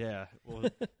now. Yeah. Well,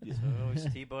 Oh,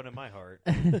 it's T-Bone in my heart.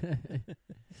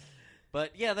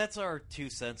 But, yeah, that's our 2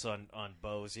 cents on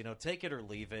bows. Take it or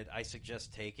leave it. I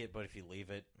suggest take it, but if you leave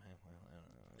it,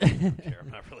 I don't care. I'm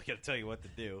not really going to tell you what to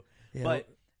do. Yeah, But,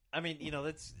 I mean,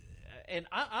 that's... And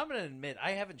I'm going to admit,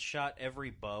 I haven't shot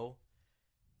every bow,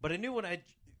 but I knew when I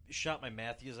shot my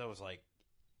Matthews, I was like,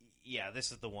 yeah,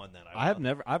 this is the one that I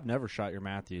want. I've never shot your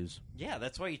Matthews. Yeah,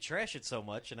 that's why you trash it so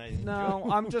much, and I No,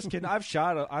 I'm just kidding. I've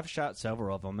shot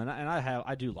several of them, and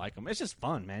I do like them. It's just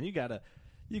fun, man. You gotta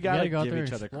gotta go out give there each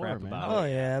and other explore, crap man. about Oh,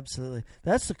 it. yeah, absolutely.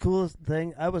 That's the coolest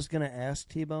thing. I was going to ask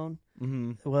T-Bone.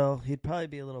 Mm-hmm. Well, he'd probably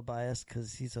be a little biased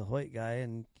because he's a Hoyt guy,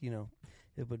 and,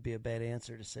 it would be a bad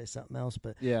answer to say something else.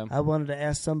 But Yeah. I wanted to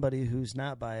ask somebody who's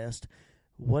not biased,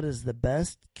 what is the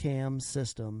best cam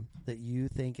system that you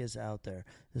think is out there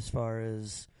as far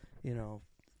as,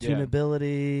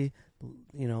 tunability,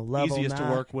 level Easiest to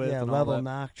knock, work with yeah, and all level that.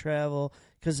 knock travel.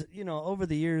 Because, over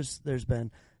the years, there's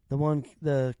been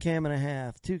the cam and a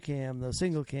half, 2 cam, the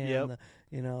single cam, Yep. the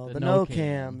The no no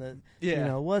cam,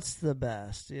 cam. what's the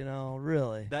best,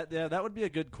 really. That would be a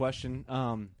good question.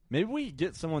 Maybe we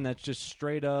get someone that's just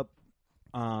straight up,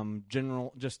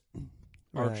 general, just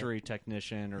Right. archery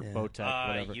technician or Yeah. bow tech,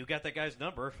 whatever. you got that guy's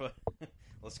number.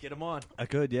 Let's get him on. I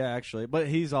could, yeah, actually. But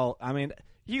he's all. I mean,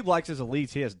 he likes his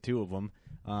elites. He has 2 of them.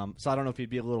 So I don't know if he'd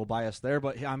be a little biased there,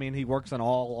 but I mean, he works on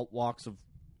all walks of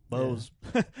bows,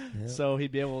 so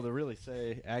he'd be able to really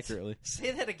say accurately.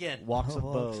 Say that again. Walks of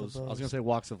Walks of bows. I was bows. going to say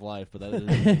walks of life, but that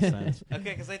doesn't make sense. Okay,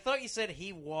 because I thought you said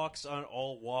he walks on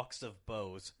all walks of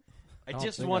bows. I don't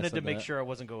just think I wanted to said make that. sure I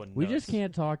wasn't going nuts. We just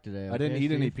can't talk today. I didn't okay,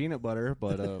 eat any Steve? peanut butter,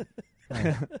 but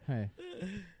Hey,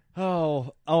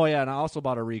 oh yeah, and I also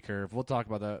bought a recurve. We'll talk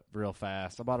about that real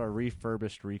fast. I bought a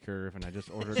refurbished recurve, and I just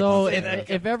ordered. so Say if, that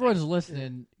if everyone's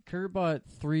listening, Kurt bought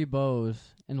 3 bows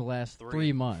in the last 3.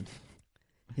 3 months.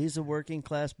 He's a working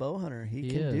class bow hunter. He He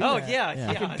can is. do Oh that. yeah, Yeah. yeah.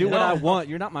 I can do what no. I want.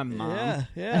 You're not my mom.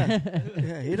 Yeah.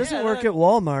 He doesn't Yeah, work that- at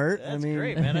Walmart. That's I mean,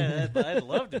 great, man. I'd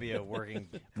love to be a working.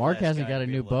 Mark class hasn't guy got a to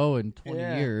be new able to- bow in 20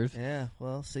 yeah, years. Yeah.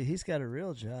 Well, see, he's got a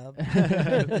real job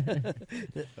that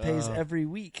pays every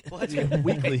week. Well, that's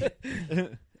Weekly.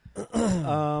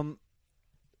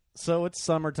 So it's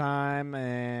summertime,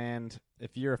 and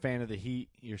if you're a fan of the heat,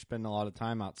 you're spending a lot of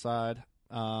time outside.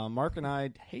 Mark and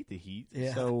I hate the heat,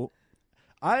 Yeah. so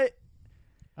I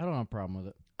I don't have a problem with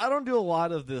it. don't do a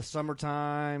lot of the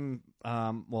summertime.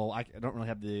 Well, I don't really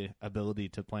have the ability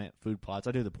to plant food plots.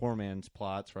 I do the poor man's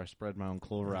plots where I spread my own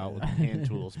clover out with hand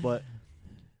tools. But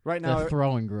right now, The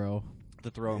throw and grow.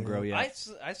 the throw and grow, yeah.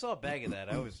 I saw a bag of that.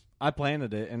 I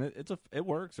planted it, and it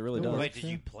works. It really It does. Wait, did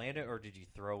you plant it or did you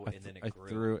throw it and then it I grew?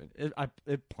 threw it.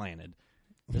 It planted.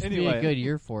 This would be Anyway. a good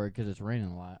year for it because it's raining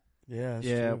a lot. Yeah. It's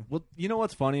Yeah. True. Well, you know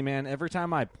what's funny, man? Every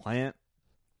time I plant,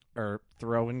 or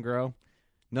throw and grow,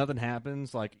 nothing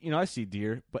happens. Like, I see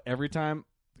deer, but every time,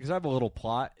 because I have a little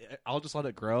plot, I'll just let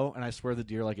it grow, and I swear the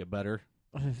deer like it better.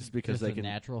 Just because Just they the can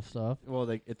natural stuff. Well,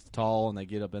 it's tall and they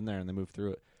get up in there and they move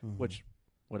through it, which,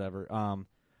 whatever.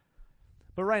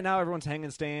 But right now everyone's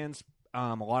hanging stands.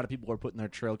 A lot of people are putting their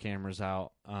trail cameras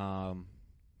out.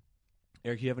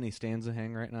 Eric, you have any stands to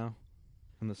hang right now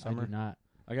in the summer? I do not.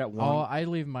 I got one. Oh, I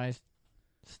leave my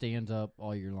stands up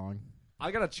all year long.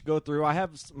 I gotta go through. I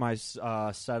have my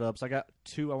setups. I got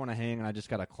 2 I want to hang, and I just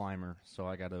got a climber, so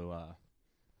I got to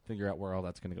figure out where all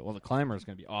that's gonna go. Well, the climber is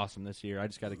gonna be awesome this year. I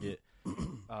just got to get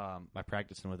my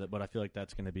practicing with it, but I feel like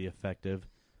that's gonna be effective.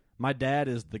 My dad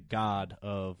is the god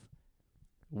of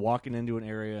walking into an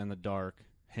area in the dark,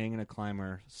 hanging a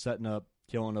climber, setting up,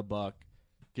 killing a buck,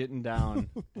 getting down,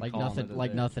 Like calling nothing. it a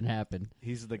Like day. nothing happened.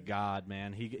 He's the god,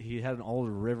 man. He had an old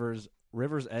River's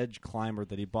Edge climber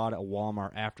that he bought at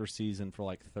Walmart after season for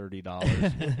like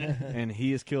 $30, and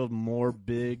he has killed more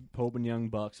big Pope and Young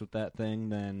bucks with that thing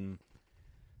than,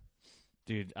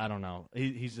 dude. I don't know.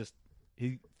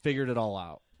 He figured it all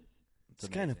out. It's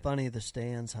kind of funny, the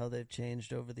stands, how they've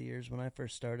changed over the years. When I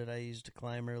first started, I used a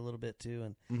climber a little bit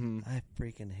too, and I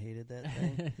freaking hated that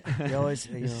thing. You always,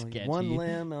 Sketchy. one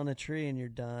limb on a tree and you're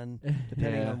done,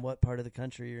 depending on what part of the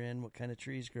country you're in, what kind of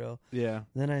trees grow. Yeah.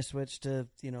 Then I switched to,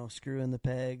 screw in the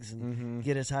pegs and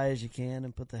get as high as you can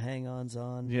and put the hang-ons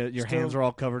on. Yeah, your hands are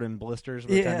all covered in blisters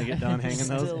by the time you get done hanging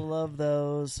those. Still love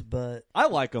those, but I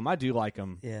like them. I do like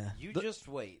them. yeah. You just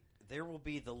wait. There will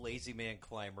be the lazy man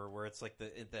climber where it's like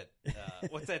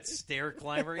what's that stair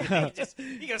climber? You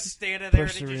gotta stand in there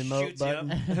Push and the it just remote shoots button.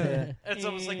 you up. Yeah. It's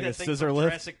almost like Like that a thing scissor from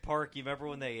lift? Jurassic Park. You remember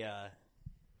when they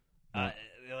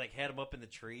like had him up in the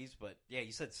trees? But yeah,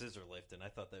 you said scissor lift, and I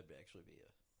thought that'd actually be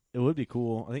It would be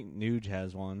cool. I think Nuge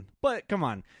has one, but come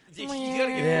on, you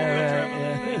gotta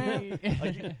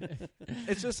get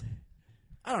it's just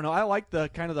I don't know. I like the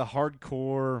kind of the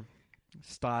hardcore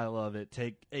style of it.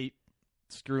 Take 8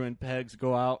 screw-in pegs,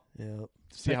 go out, Yep.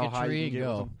 see Pick how a high tree you can and get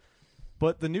with go. them.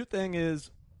 But the new thing is,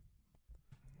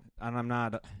 and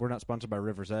we're not sponsored by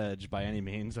River's Edge by any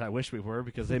means. I wish we were,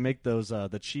 because they make those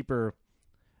the cheaper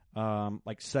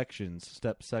like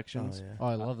step sections. Oh, yeah. Oh,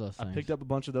 I love those I things. picked up a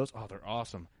bunch of those. Oh, they're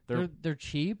awesome. They're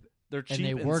cheap. They're cheap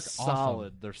they work awesome.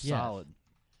 solid. They're Yes. solid,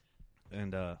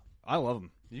 and I love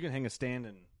them. You can hang a stand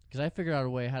and. Because I figured out a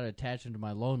way how to attach them to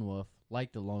my Lone Wolf,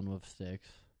 like the Lone Wolf sticks.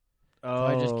 Oh,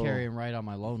 So I just carry them right on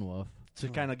my Lone Wolf. to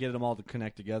kind of get them all to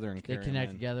connect together and They carry 'em connect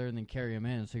in. together and then carry them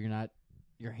in, so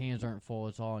your hands aren't full.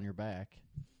 It's all on your back.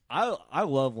 I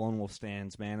love Lone Wolf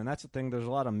stands, man, and that's the thing. There's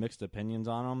a lot of mixed opinions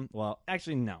on them. Well,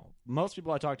 actually, no. Most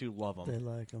people I talk to love them. They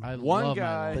like them. I One love guy-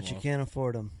 my Lone But you Wolf. can't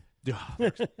afford them.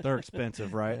 They're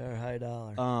expensive, right? They're high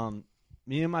dollar.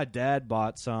 Me and my dad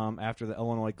bought some after the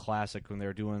Illinois Classic when they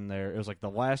were doing it was like the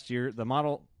last year,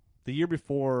 the year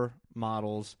before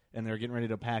models, and they were getting ready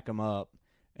to pack them up,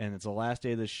 and it's the last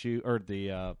day of the shoot or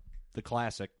the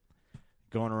Classic,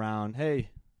 going around. Hey,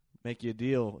 make you a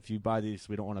deal if you buy these.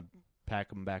 We don't want to pack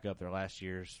them back up. They're last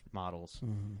year's models.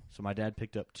 Mm-hmm. So my dad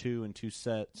picked up 2 and 2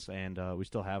 sets, and we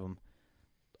still have them.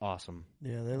 Awesome.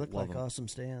 Yeah, they look Love like 'em. awesome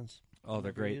stands. Oh,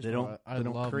 they're Never great. used They one. don't I they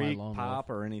don't love my creak, Lone pop,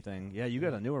 or anything. Yeah, you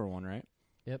got a newer one, right?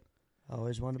 I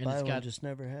always wanted to And buy it's one, got- just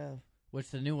never have.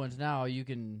 Which the new ones now, you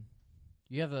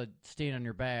have a stand on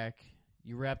your back.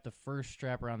 You wrap the first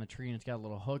strap around the tree, and it's got a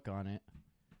little hook on it.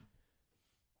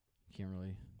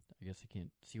 I guess I can't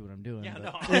see what I'm doing. Yeah,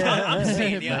 but, no, I'm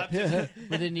seeing you. I'm just-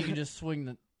 but then you can just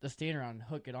swing the stand around and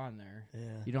hook it on there.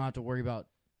 Yeah. You don't have to worry about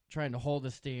trying to hold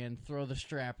the stand, throw the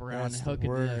strap around, That's and the hook it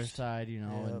to the other worst. side,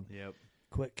 and Yep.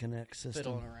 Quick connect system.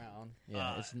 fiddling around.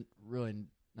 Yeah, it's really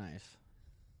nice.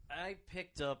 I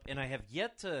picked up, and I have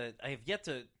yet to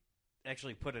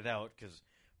actually put it out because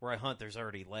where I hunt, there's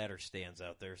already ladder stands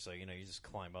out there, so you just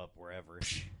climb up wherever.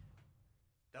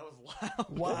 That was loud.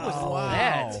 Wow. What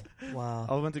was that? Wow.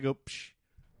 I went to go, psh,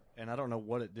 and I don't know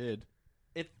what it did.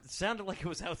 It sounded like it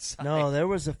was outside. No, there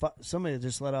was somebody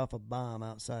just let off a bomb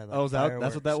outside. Like Oh,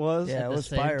 that's what that was? Yeah, At it the was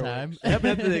same fireworks. time? Yep,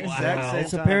 at the exact Wow. same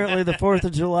It's time. apparently the 4th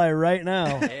of July right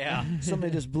now. Yeah,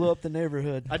 Somebody just blew up the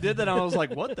neighborhood. I did that, and I was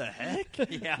like, what the heck?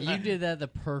 yeah. You did that at the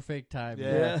perfect time.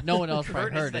 Yeah. No one else Kurt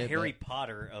probably is heard the it. Harry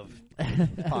Potter of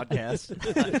Podcast.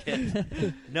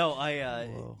 No,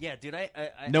 Whoa. yeah, dude. I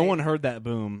No one heard that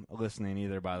boom listening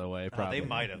either, by the way. Oh, Probably. they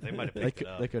might have They picked it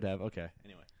up. they could have. Okay.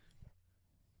 Anyway.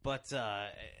 But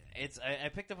I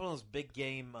picked up one of those big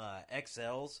game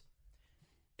XLs,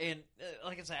 and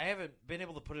like I said, I haven't been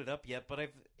able to put it up yet. But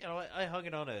I hung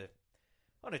it on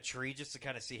on a tree just to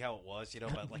kind of see how it was,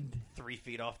 about like 3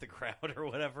 feet off the ground or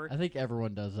whatever. I think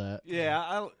everyone does that.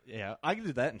 Yeah, I can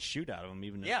do that and shoot out of them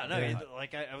even. Yeah, no, Yeah.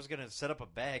 like I was gonna set up a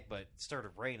bag, but it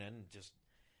started raining and just.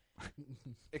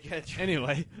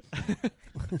 Anyway,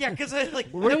 Yeah, because like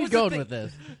Where that are you was the going thing- with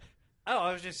this? Oh,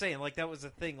 I was just saying, like that was the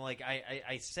thing. Like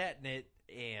I sat in it,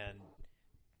 and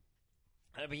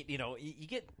I mean, you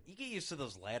get used to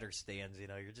those ladder stands.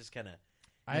 You're just kind of.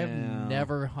 I have Yeah.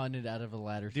 never hunted out of a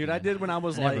ladder dude, stand. I did when I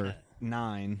was Never. like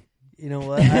 9. You know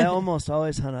what? I almost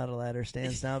always hunt out of ladder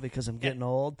stands now because I'm getting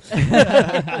old.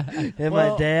 And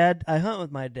Well- my dad, I hunt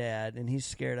with my dad, and he's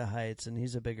scared of heights, and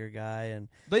he's a bigger guy. And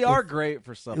They are great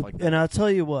for stuff like that. And I'll tell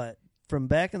you what, from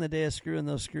back in the day of screwing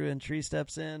those screw-in tree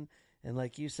steps in, and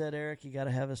like you said, Eric, you got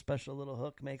to have a special little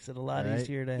hook, makes it a lot Right.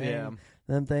 easier to hang Yeah.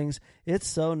 them things. It's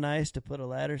so nice to put a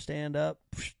ladder stand up,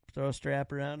 throw a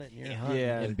strap around it, and you're hunting.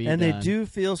 Yeah. And, be And done. they do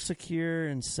feel secure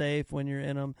and safe when you're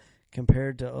in them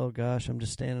compared to, oh gosh, I'm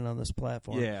just standing on this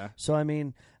platform. Yeah. So, I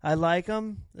mean, I like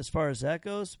them as far as that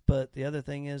goes, but the other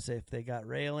thing is if they got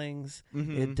railings,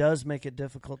 Mhm. it does make it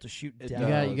difficult to shoot It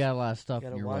down. You got a lot of stuff You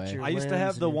in gotta your watch way. your I used to limbs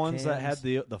have the and your ones that had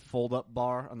cans. the fold up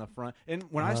bar on the front, and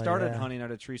when I Oh, started yeah. hunting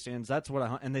out of tree stands, that's what I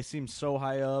hunt, and they seemed so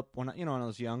high up when when I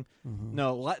was young. Mhm.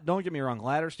 No, don't get me wrong,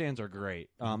 ladder stands are great.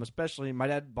 Especially my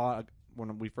dad bought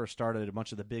when we first started a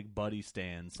bunch of the big buddy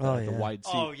stands, Oh, the yeah. wide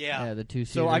seat. Oh yeah. Yeah, the two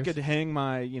So I could hang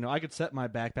my, I could set my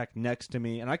backpack next to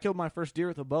me, and I killed my first deer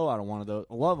with a bow out of one of those.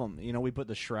 I love them. We put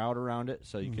the shroud around it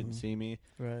so you couldn't Mhm. see me.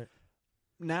 Right.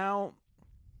 Now,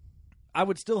 I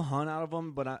would still hunt out of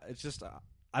them, but it's just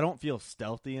I don't feel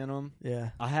stealthy in them. Yeah.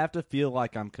 I have to feel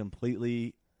like I'm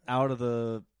completely out of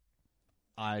the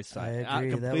I eyesight. agree.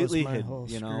 That was Completely my hidden, whole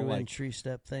you know, screw-in like tree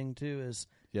step thing, too, is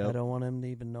I yep. don't want him to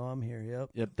even know I'm here.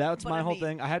 Yep. Yep, that's But my I whole mean-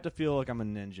 thing. I have to feel like I'm a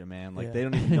ninja, man. Like Yeah. they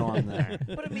don't even know I'm there.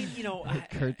 But I mean,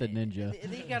 Kurt the Ninja.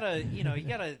 You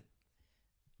gotta,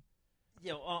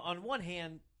 on one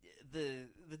hand, the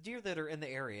deer that are in the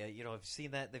area, I've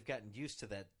seen that they've gotten used to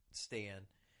that stand,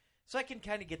 so I can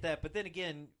kind of get that. But then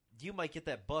again, you might get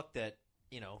that buck that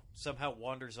somehow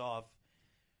wanders off,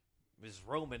 is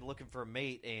roaming looking for a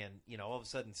mate, and all of a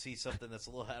sudden sees something that's a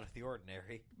little out of the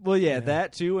ordinary. Well, yeah, Yeah.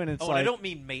 that too, and it's Oh, like and I don't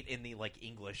mean mate in the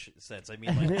English sense. I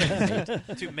mean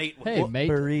like to mate with. Hey, mate.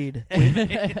 Buried.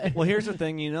 well, here's the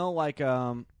thing, and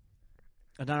I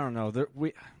don't know.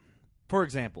 For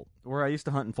example, where I used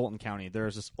to hunt in Fulton County, there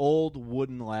was this old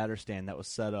wooden ladder stand that was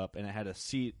set up, and it had a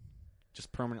seat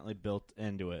just permanently built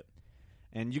into it,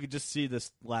 and you could just see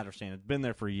this ladder stand. It's been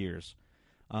there for years.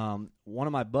 One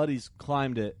of my buddies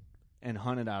climbed it and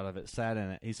hunted out of it, sat in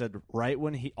it. He said right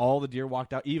when all the deer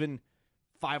walked out, even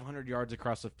 500 yards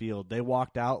across the field, they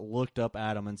walked out, looked up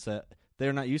at him, and said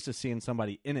they're not used to seeing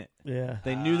somebody in it. Yeah.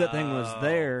 They knew that thing was Oh.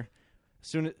 there. As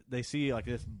soon as they see like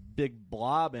this big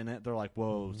blob in it, they're like,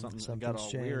 "Whoa, something got all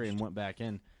Something's weary," and changed. went back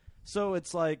in. So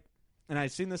it's like, and I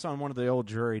seen this on one of the old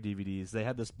jury DVDs. They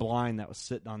had this blind that was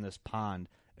sitting on this pond,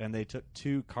 and they took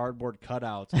 2 cardboard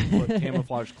cutouts and put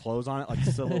camouflage clothes on it, like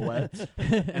silhouettes,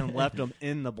 and left them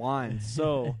in the blind.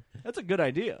 So that's a good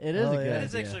idea. It is Oh, a yeah. good That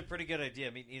is idea. actually a pretty good idea.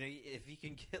 I mean, if you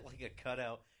can get like a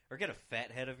cutout or get a fat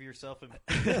head of yourself and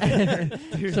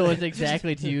So it's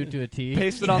exactly to you to a T.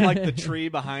 Paste it on like the tree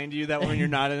behind you. That when you're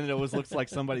not in it, it always looks like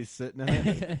somebody's sitting in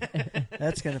it.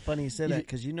 That's kind of funny you said that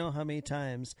because you know how many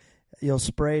times you'll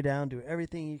spray down, do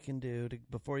everything you can do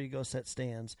before you go set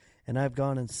stands. And I've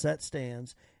gone and set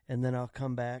stands, and then I'll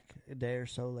come back a day or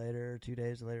so later, or 2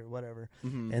 days later, whatever,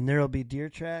 Mhm. and there'll be deer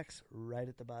tracks right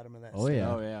at the bottom of that Oh stand.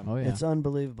 yeah. Oh, yeah. Oh yeah. It's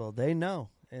unbelievable. They know,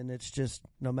 and it's just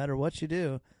no matter what you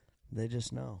do, they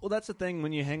just know. Well, that's the thing.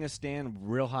 When you hang a stand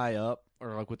real high up,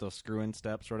 or like with those screw-in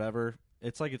steps or whatever,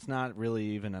 it's like it's not really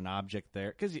even an object there.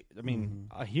 Because, I mean,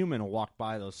 a human will walk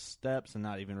by those steps and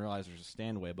not even realize there's a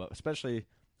standway. But especially,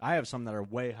 I have some that are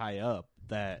way high up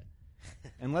that,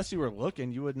 unless you were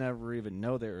looking, you would never even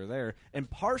know they were there. And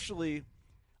partially,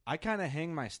 I kind of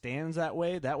hang my stands that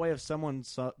way. That way, if someone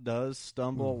does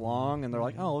stumble along and they're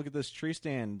like, oh, look at this tree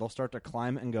stand, they'll start to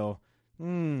climb it and go,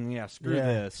 yeah, screw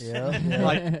this. Yeah, yeah.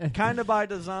 Like, kind of by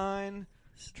design.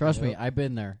 Trust me, Yep. I've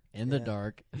been there in the Yeah.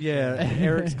 dark. Yeah,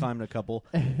 Eric's climbed a couple.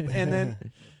 And then,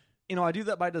 I do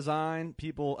that by design.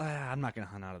 People, I'm not going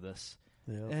to hunt out of this.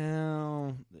 Yep.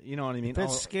 You know what I mean? If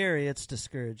it's Oh, scary, it's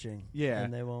discouraging. Yeah.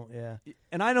 And they won't, yeah.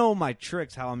 and I know my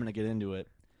tricks, how I'm going to get into it.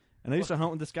 And I used to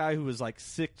hunt with this guy who was like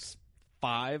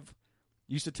 6'5".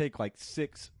 Used to take like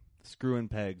 6 screw-in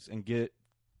pegs and get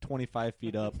 25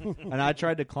 feet up, and I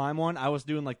tried to climb one. I was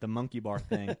doing like the monkey bar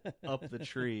thing up the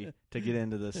tree to get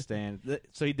into the stand.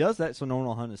 So he does that so no one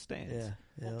will hunt his stands. Yeah.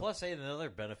 Well, plus, hey, another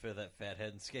benefit of that fat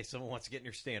head, in case someone wants to get in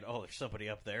your stand, oh, there's somebody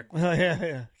up there. Oh,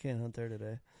 yeah. Can't hunt there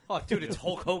today. Oh, dude, it's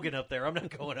Hulk Hogan up there. I'm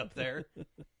not going up there.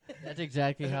 That's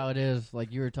exactly how it is.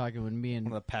 Like you were talking with me and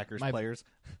One of the Packers My- players.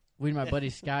 we and my buddy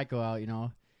Scott go out.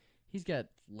 He's got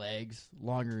legs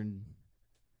longer than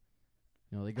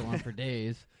they go on for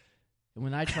days. And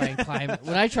when I try and climb it,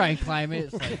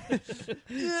 it's like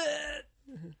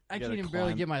I can't even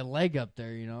barely get my leg up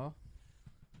there.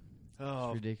 Oh,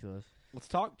 It's ridiculous. let's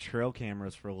talk trail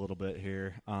cameras for a little bit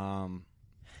here.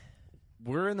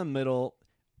 We're in the middle.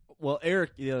 Well,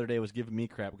 Eric the other day was giving me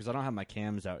crap because I don't have my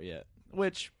cams out yet,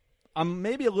 which I'm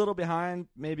maybe a little behind.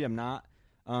 Maybe I'm not.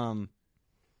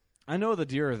 I know the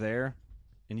deer are there,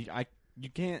 and you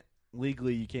can't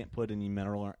legally you can't put any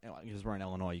mineral because we're in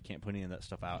Illinois. You can't put any of that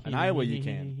stuff out. In Iowa, you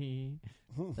can.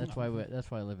 That's why I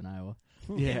live in Iowa.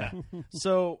 Yeah.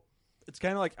 So it's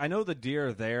kind of like I know the deer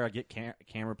are there. I get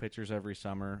camera pictures every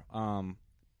summer.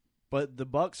 But the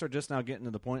bucks are just now getting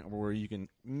to the point where you can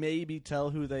maybe tell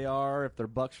who they are if they're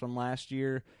bucks from last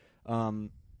year.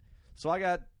 So I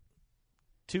got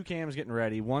 2 cams getting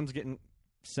ready. One's getting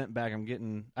sent back.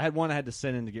 I had one I had to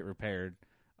send in to get repaired.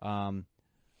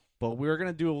 But we were going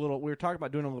to do we were talking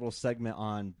about doing a little segment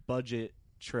on budget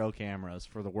trail cameras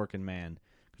for the working man.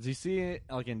 Because you see it,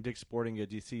 like in Dick's Sporting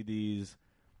Goods, you see these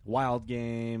Wild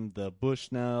Game, the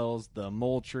Bushnells, the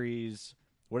Moultries,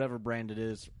 whatever brand it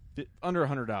is, under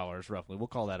 $100 roughly. We'll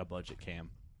call that a budget cam.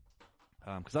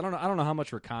 Because I don't know how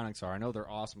much Reconics are. I know they're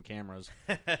awesome cameros,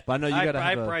 but I know you got to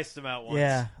have I priced them out once.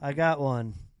 Yeah, I got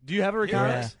one. Do you have a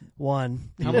Reconics? Yeah,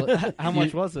 one. How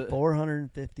much was it?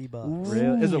 $450.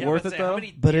 Really? Is it worth it though?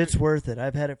 But it's worth it.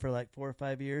 I've had it for like 4 or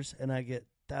 5 years, and I get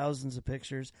thousands of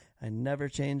pictures. I never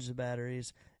change the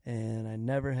batteries, and I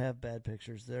never have bad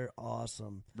pictures. They're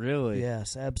awesome. Really?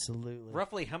 Yes, absolutely.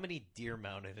 Roughly, how many deer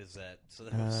mounted is that? So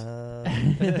that was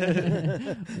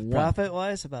Profit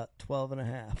wise, about 12 and a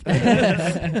half.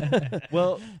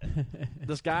 Well,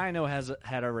 this guy I know had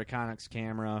a Reconics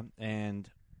camera, and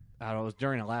I don't know, it was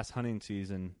during the last hunting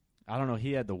season. I don't know.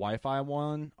 He had the Wi-Fi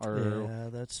one, or Yeah,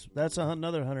 that's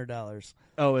another $100.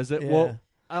 oh, is it? Yeah. Well,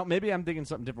 maybe I'm thinking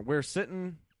something different.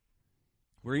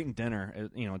 We're eating dinner.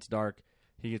 It's dark.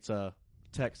 He gets a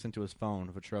text into his phone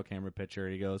of a trail camera picture.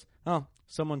 He goes, "Oh,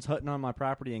 someone's hunting on my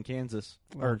property in Kansas,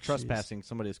 or jeez. trespassing.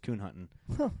 Somebody's coon hunting."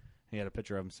 He had a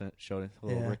picture of him showed a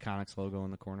little Reconics logo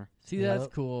in the corner. See, that's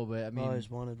cool, but I mean, always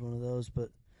wanted one of those, but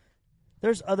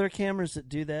there's other cameras that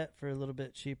do that for a little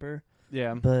bit cheaper.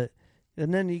 Yeah, But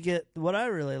and then you get what I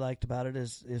really liked about it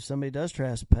is if somebody does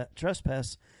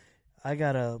trespass, I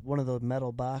got one of those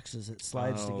metal boxes that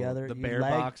slides together. The You bear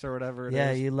box or whatever it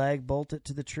is. you lag bolt it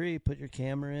to the tree, put your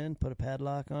camera in, put a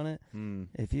padlock on it.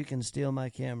 If you can steal my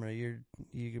camera, you're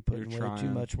putting way too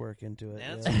much work into it.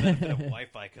 That's the benefit of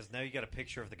Wi-Fi, because now you got a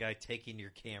picture of the guy taking your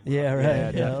camera. Yeah, right.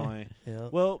 Yeah, definitely. Yeah.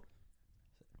 Well,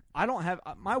 I don't have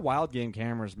my Wild Game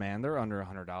cameras, man. They're under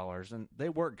 $100, and they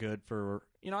work good for.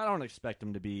 I don't expect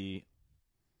them to be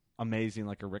amazing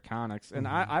like a Reconics, and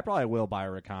I probably will buy a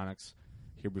Reconics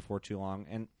here before too long.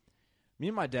 And me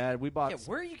and my dad, we bought. Yeah,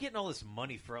 where are you getting all this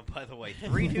money from, by the way?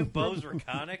 3 new Bose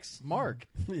Reconics? Mark.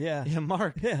 Yeah. Yeah,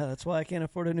 Mark. Yeah, that's why I can't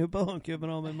afford a new bow. I'm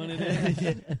giving all my money to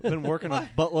him. Been working a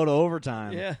buttload of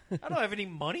overtime. Yeah. I don't have any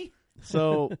money.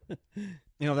 So,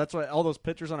 that's why all those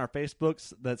pictures on our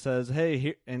Facebooks that says, "Hey,"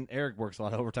 here, and Eric works a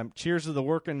lot of overtime. Cheers to the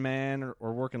working man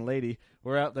or working lady.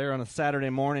 We're out there on a Saturday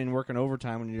morning working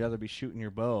overtime when you'd rather be shooting your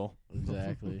bow.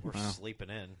 Exactly. We're sleeping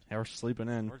in. Yeah, we're sleeping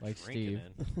in. We're Like drinking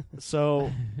Steve. in.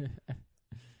 So,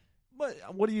 but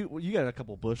what do you got? A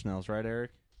couple Bushnells, right,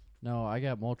 Eric? No, I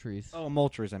got Moultries. Oh,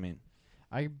 Moultries. I mean,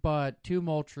 I bought 2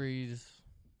 Moultries.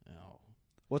 Oh,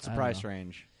 what's the I don't price know.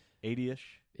 range?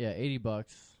 80-ish. yeah, $80.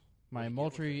 My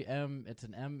What do you get Moultrie it's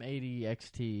an M80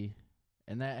 XT,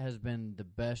 and that has been the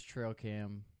best trail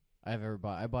cam I've ever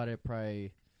bought. I bought it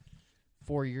probably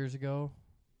 4 years ago,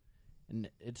 and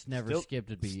it's never skipped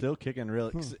a beat. Still kicking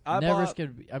really. Never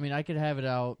skipped. I mean, I could have it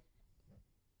out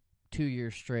 2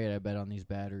 years straight. I bet on these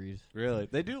batteries. Really,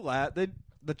 they do.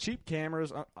 The cheap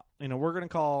cameras. We're gonna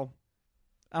call.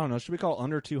 I don't know. Should we call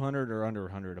under 200 or under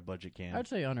 100 a budget cam? I'd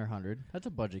say under 100. That's a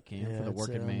budget cam for the I'd say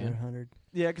working under man. 100.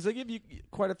 Yeah, because they give you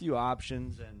quite a few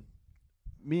options. And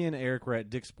me and Eric were at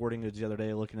Dick's Sporting Goods the other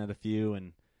day looking at a few,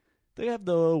 and they have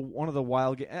one of the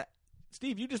Wild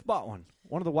Steve, you just bought one.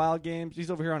 One of the Wild Games.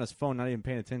 He's over here on his phone, not even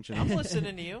paying attention. I'm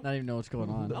listening to you. Not even know what's going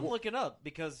on. I'm looking up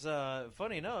because,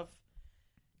 funny enough,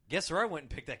 guess where I went and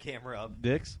picked that camera up?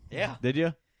 Dick's? Yeah. Did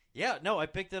you? Yeah, no, I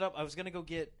picked it up. I was going to go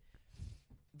get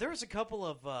there's a couple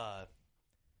of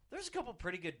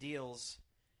pretty good deals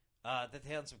that they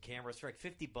had on some cameras for like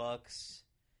 $50.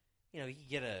 You know, you can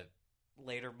get a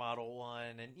later model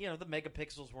one, and you know the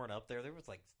megapixels weren't up there. There was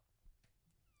like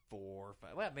 4 or 5.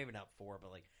 Well, maybe not 4,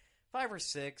 but like 5 or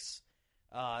 6.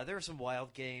 There were some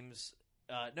wild games.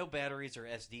 No batteries or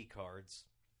SD cards.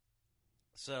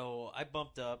 So I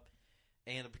bumped up,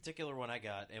 and the particular one I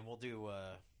got, and we'll do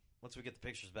once we get the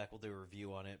pictures back, we'll do a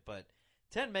review on it. But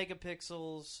 10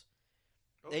 megapixels.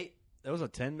 That was a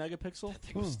 10 megapixel? I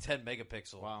think it was 10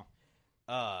 megapixel. Wow.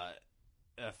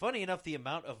 Funny enough, the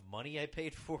amount of money I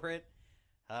paid for it,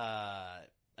 I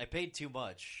paid too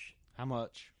much. How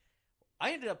much?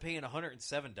 I ended up paying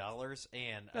 $107,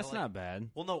 and that's not bad.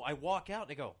 Well, no, I walk out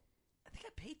and I go, I think I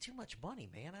paid too much money,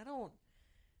 man. I don't.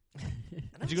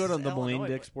 Did you go to the Moline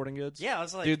Dick Sporting Goods? Yeah, I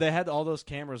was like, dude, they had all those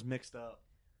cameras mixed up.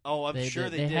 Oh, I'm sure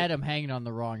they did. They had them hanging on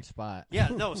the wrong spot. Yeah,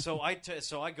 no. So I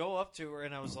go up to her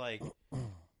and I was like,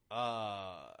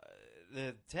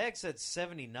 the tag said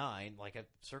 79. Like I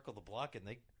circled the block and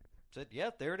they said, yeah,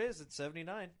 there it is. It's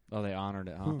 79. Oh, they honored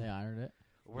it, huh? They honored it.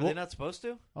 Were they not supposed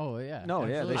to? Oh yeah. No,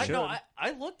 absolutely. yeah, they should.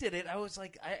 I looked at it. I was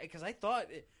like, because I thought.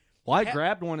 Well, I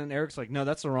grabbed one and Eric's like, no,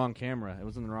 that's the wrong camera. It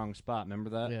was in the wrong spot. Remember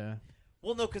that? Yeah.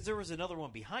 Well, no, because there was another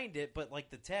one behind it, but like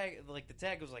the tag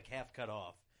was like half cut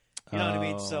off. You know what I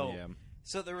mean? So, yeah.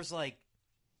 So there was like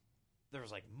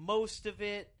most of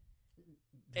it,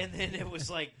 and then it was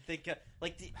like they cut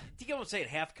like. Do you want to say it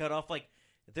half cut off? Like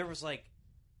there was like.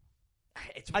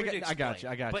 It's weird to explain,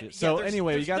 I got but you. yeah, So there's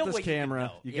anyway, you got no this way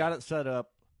camera. You got it set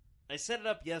up. I set it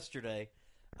up yesterday.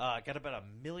 Got about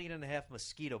 1.5 million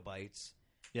mosquito bites.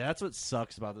 Yeah, that's what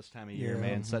sucks about this time of year,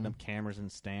 man. Setting up cameras in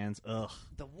stands. Ugh.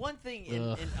 The one thing,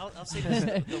 and I'll say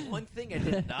this: the one thing I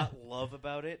did not love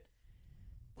about it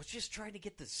was just trying to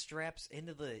get the straps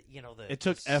into the. It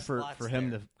took effort for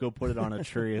him to go put it on a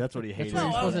tree. That's what he hated. That's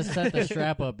why you're supposed to set the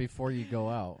strap up before you go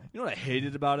out. You know what I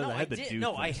hated about it? No, I had to do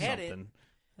no, I had something.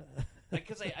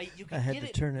 Because you could had get to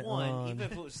it turn it one, on. even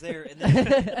if it was there. And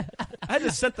then I had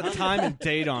to set the time and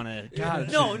date on it. God,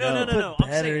 no. Put I'm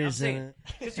batteries saying, in it.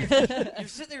 because you're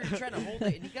sitting there, you're trying to hold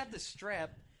it, and you got the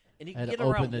strap, and you I had get to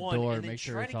around open the one, door, and then make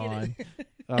sure trying it's to get on. it.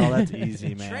 Oh, that's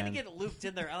easy, man. Trying to get it looped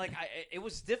in there, it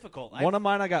was difficult. One of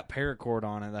mine, I got paracord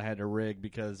on it. I had to rig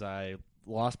because I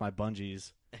lost my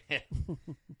bungees.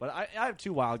 But I have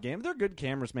 2 wild games. They're good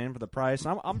cameras, man, for the price.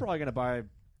 I'm probably going to buy.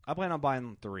 I plan on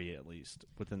buying 3 at least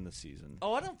within the season.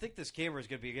 Oh, I don't think this camera is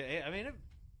going to be good. I mean,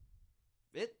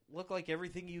 it looked like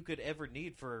everything you could ever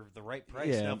need for the right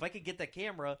price. Yeah. Now, if I could get that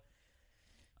camera,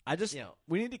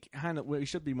 we need to we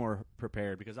should be more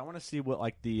prepared because I want to see what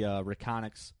like the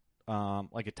Reconyx,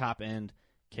 like a top end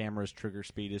camera's trigger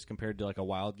speed is compared to like a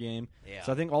wild game. Yeah.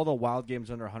 So I think all the wild games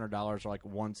under $100 are like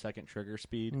 1 second trigger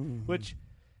speed, which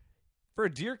for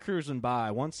a deer cruising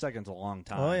by 1 second's a long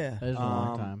time. Oh yeah, That is a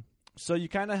long time. So you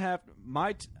kind of have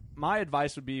my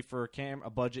advice would be for a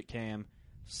budget cam,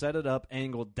 set it up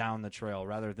angled down the trail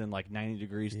rather than like 90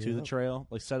 degrees to the trail.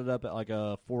 Like set it up at like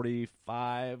a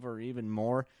 45 or even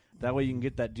more. That way you can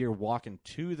get that deer walking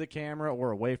to the camera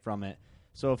or away from it.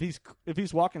 So if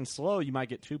he's walking slow, you might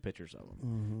get 2 pictures of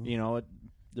him. You know, it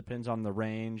depends on the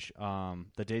range,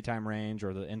 the daytime range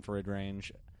or the infrared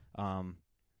range.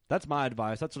 That's my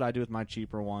advice. That's what I do with my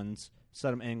cheaper ones.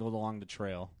 Set them angled along the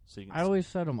trail. So you can I always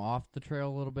set them off the trail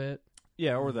a little bit.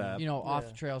 Yeah, or that. You know, off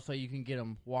the trail so you can get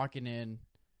them walking in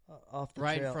off the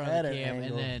right trail in front at of the an cam,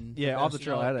 angle. and then off the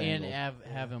trail at an and angle.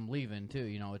 have them leaving too.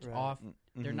 You know, it's Right. off.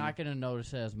 They're not going to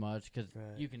notice as much because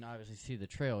Right. you can obviously see the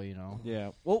trail. You know.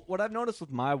 Yeah. Well, what I've noticed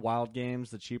with my wild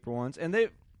games, the cheaper ones, and they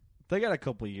got a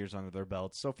couple of years under their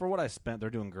belts. So for what I spent, they're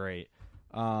doing great.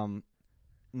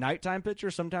 Nighttime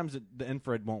picture, sometimes the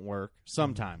infrared won't work.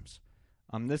 Sometimes.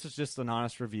 This is just an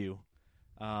honest review.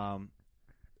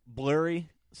 Blurry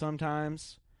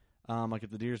sometimes. Like if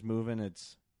the deer's moving,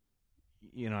 it's,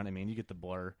 you know what I mean? You get the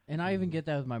blur. And I even get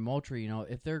that with my Moultrie. You know,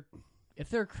 if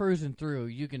they're cruising through,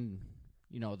 you can,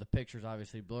 you know, the picture's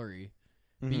obviously blurry,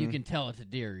 but you can tell it's a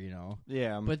deer. You know.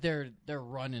 Yeah. But they're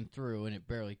running through and it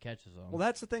barely catches them. Well,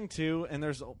 that's the thing too, and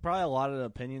there's probably a lot of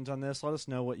opinions on this. Let us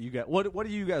know what you got. What do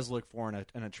you guys look for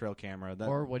in a trail camera?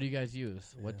 Or what do you guys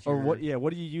use? What's Or your, what? Yeah,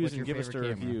 what do you use? what's And your give us a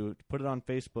favorite camera? review. Put it on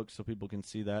Facebook so people can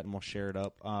see that, and we'll share it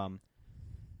up.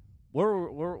 What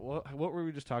were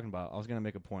we just talking about? I was gonna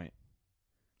make a point.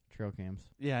 trail cams?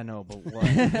 Yeah, I know, but what?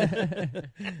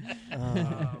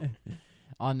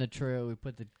 On the trail, we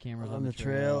put the cameras on the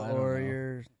trail I don't or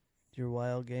know. your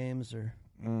wild games or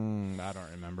I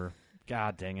don't remember.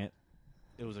 God dang it!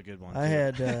 It was a good one.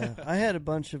 I too. had a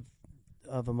bunch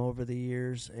of them over the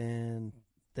years, and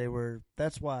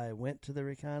that's why I went to the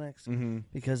Reconyx Mm-hmm.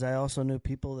 because I also knew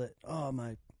people that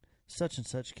such and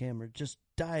such camera just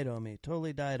died on me,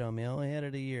 totally died on me. I only had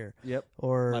it a year. Yep.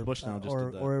 Or My Bushnell just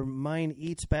did that. Or mine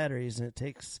eats batteries, and it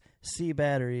takes C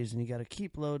batteries, and you got to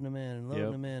keep loading them in and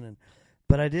loading them in.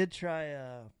 But I did try.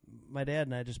 My dad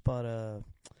and I just bought the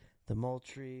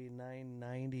Moultrie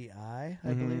 990i,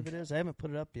 I believe it is. I haven't put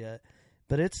it up yet,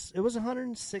 but it was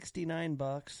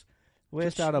 $169.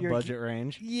 Just out of budget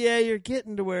range. Yeah, you're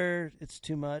getting to where it's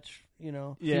too much,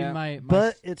 Yeah.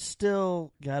 But it's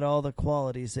still got all the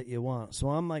qualities that you want. So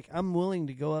I'm willing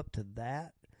to go up to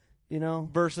that,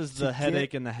 versus the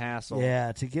headache and the hassle.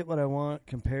 Yeah, to get what I want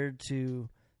compared to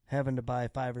having to buy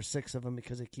 5 or 6 of them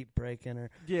because they keep breaking or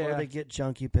they get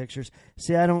junky pictures.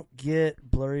 See, I don't get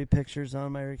blurry pictures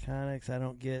on my Reconyx. I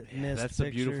don't get missed That's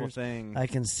pictures. the beautiful thing. I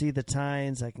can see the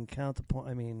tines. I can count the point.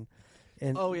 I mean,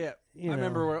 and I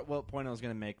remember what point I was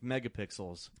going to make.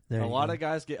 Megapixels. A There you lot go. of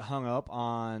guys get hung up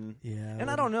on. Yeah, And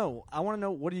I don't know. I want to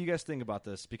know, what do you guys think about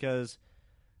this? Because,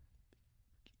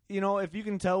 if you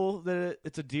can tell that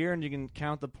it's a deer and you can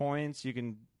count the points, you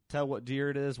can tell what deer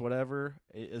it is, whatever.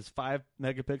 Is 5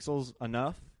 megapixels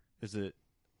enough? Is it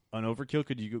an overkill?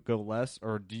 Could you go less?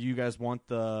 Or do you guys want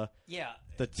the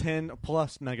 10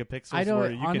 plus megapixels? I where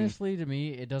don't. you Honestly, to me,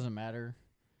 it doesn't matter.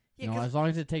 Yeah, As long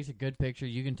as it takes a good picture,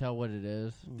 you can tell what it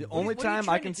is. The What are only you time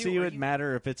I trying can to see do? it Are would you-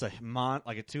 matter if it's like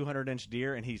a 200-inch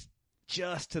deer and he's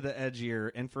just to the edge of your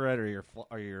infrared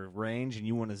or your range, and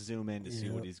you want to zoom in to see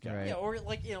what he's got. Right. Yeah, or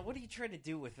what are you trying to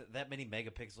do with that many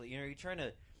megapixels? Are you trying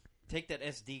to take that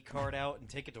SD card out and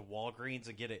take it to Walgreens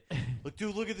and get it? Like,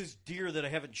 dude, look at this deer that I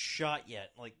haven't shot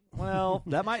yet. Like, Well,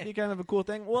 that might be kind of a cool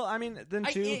thing. Well, I mean, then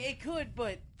too, it could,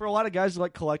 but for a lot of guys who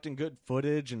like collecting good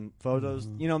footage and photos,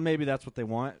 maybe that's what they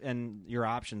want, and your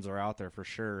options are out there for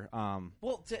sure.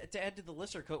 well, to add to the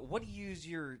listener code, what do you use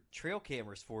your trail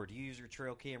cameras for? Do you use your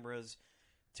trail cameras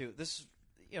to this?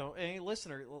 Any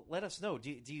listener, let us know. Do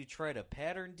you try to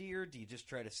pattern deer? Do you just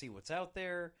try to see what's out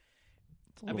there?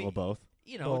 It's a little of both.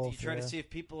 Do you Both, try to yeah. see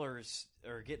if people are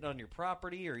getting on your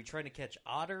property? Or are you trying to catch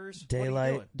otters? What are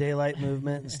you doing? Daylight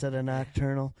movement instead of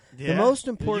nocturnal. Yeah. The most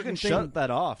You can important thing, shut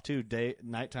that off too.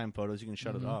 Nighttime photos, you can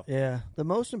shut it off. yeah, the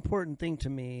most important thing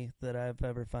to me that I've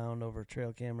ever found over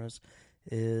trail cameras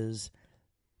is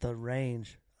the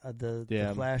range,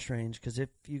 the flash range. Because if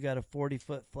you got a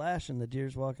 40-foot flash and the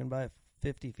deer's walking by at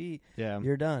 50 feet,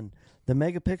 you're done. The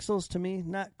megapixels to me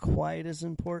not quite as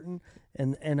important,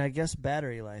 and I guess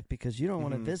battery life, because you don't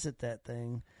want to visit that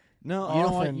thing. No,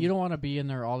 You don't want to be in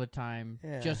there all the time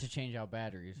Yeah. just to change out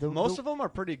batteries. most of them are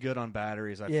pretty good on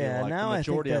batteries. I feel like now the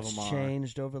majority I of think them that's are.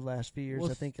 changed over the last few years. Well,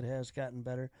 I think it has gotten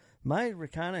better. My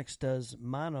Reconyx does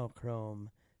monochrome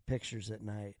pictures at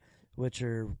night, which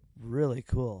are really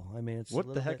cool. I mean, it's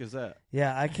What the heck is that?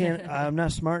 Yeah, I can't. I'm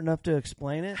not smart enough to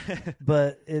explain it,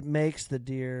 but it makes the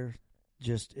deer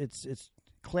just it's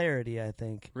clarity, I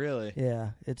think. Really?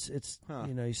 Yeah, it's Huh.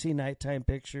 you see nighttime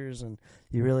pictures and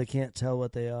you really can't tell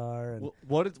what they are. And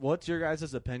What's your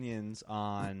guys' opinions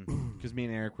on? Because me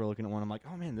and Eric were looking at one. I'm like,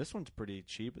 oh man, this one's pretty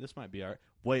cheap. This might be our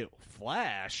wait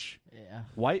flash, Yeah.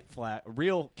 white flash,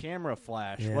 real camera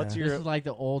flash. Yeah. What's This your? is like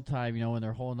the old time, when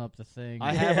they're holding up the thing.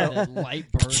 I have and the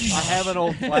light burst. I have an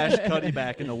old flash cuddy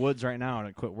back in the woods right now, and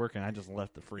it quit working. I just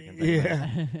left the freaking thing.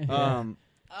 yeah, there.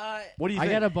 What do you I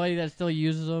think? got a buddy that still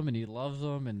uses them, and he loves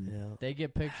them, and Yeah. they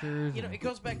get pictures. It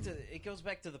goes back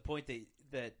to the point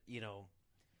that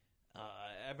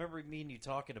I remember me and you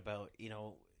talking about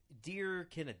deer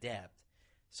can adapt.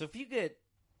 So if you get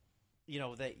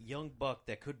that young buck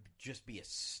that could just be a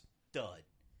stud,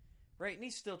 right, and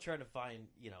he's still trying to find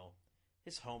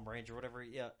his home range or whatever,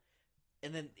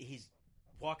 and then he's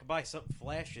walking by, something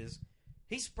flashes,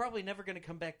 he's probably never going to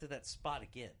come back to that spot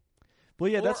again. Well,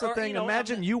 yeah, that's Or- the or, thing.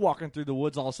 Imagine you walking through the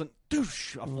woods, all of a sudden,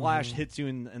 doosh, a flash hits you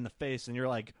in the face, and you're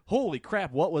like, "Holy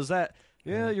crap, what was that?"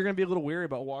 Yeah, you're gonna be a little weary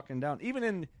about walking down, even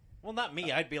in. Well, not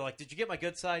me. I'd be like, "Did you get my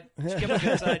good side? Did you get my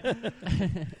good side? I don't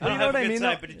you know have what a I good mean,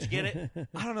 side, though? but did you get it?"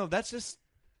 I don't know. That's just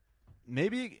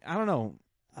maybe I don't know.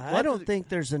 I don't think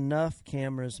there's enough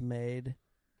cameras made,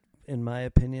 in my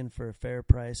opinion, for a fair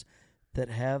price that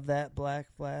have that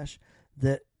black flash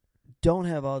that don't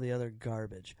have all the other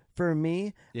garbage. For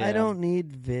me, Yeah. I don't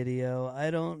need video. I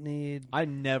don't need I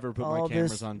never put all my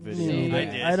cameras this on video. See, I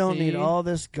did. I don't need See? all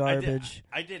this I garbage.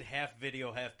 did half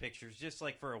video, half pictures, just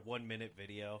like for a 1-minute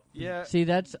video. Yeah, See,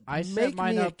 I set Make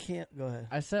mine me up. Go ahead.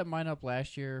 I set mine up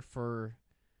last year for.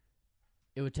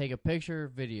 It would take a picture,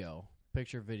 video,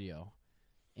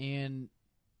 and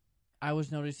I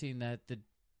was noticing that the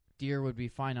deer would be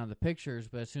fine on the pictures,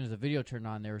 but as soon as the video turned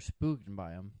on, they were spooked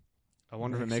by them. I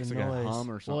wonder if it Makes makes a like a noise.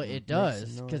 hum or something. Well, it Makes a does,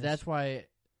 noise. because that's why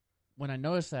when I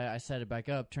noticed that, I set it back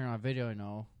up, turned on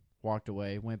video, walked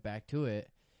away, went back to it,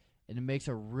 and it makes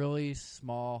a really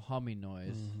small humming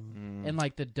noise. Mm-hmm. And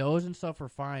like the does and stuff were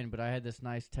fine, but I had this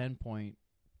nice 10-point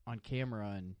on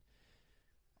camera and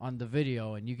on the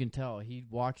video, and you can tell he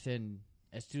walks in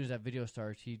as soon as that video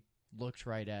starts. He looks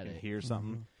right at And it. hear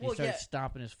something. He Well, starts yeah.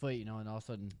 stomping his foot, and all of a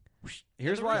sudden,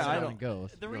 Here's the why reason I down don't. it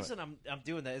goes. The reason I'm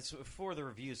doing that is for the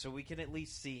review, so we can at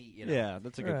least see. Yeah,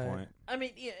 that's a good Right. point. I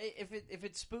mean, yeah, if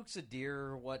it spooks a deer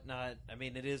or whatnot, I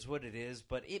mean, it is what it is.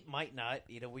 But it might not.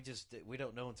 We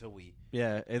don't know until we.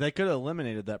 Yeah, they could have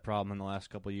eliminated that problem in the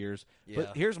last couple of years. Yeah.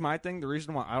 But here's my thing: the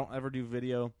reason why I don't ever do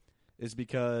video is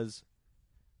because,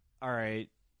 all right,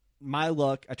 my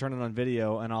luck, I turn it on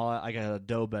video and I got a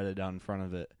doe bedded down in front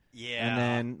of it, Yeah. and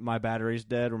then my battery's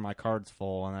dead or my card's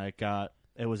full, and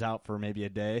it was out for maybe a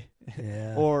day,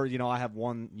 Yeah. or I have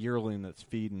one yearling that's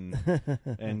feeding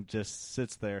and just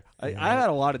sits there. I Yeah. had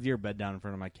a lot of deer bed down in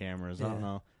front of my cameras. I don't Yeah.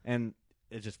 know, and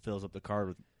it just fills up the card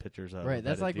with pictures of right?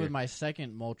 That's bedded like deer. with my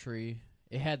second Moultrie.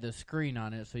 It had the screen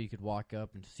on it, so you could walk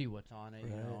up and see what's on it.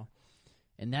 Right.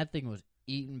 And that thing was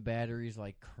eating batteries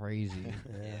like crazy.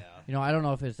 Yeah. I don't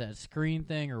know if it's that screen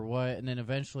thing or what. And then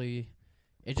eventually,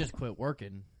 it just quit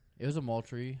working. It was a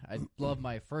Moultrie. I loved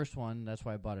my first one. That's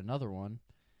why I bought another one.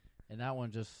 And that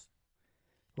one just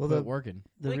Well, quit working.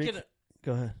 the We could-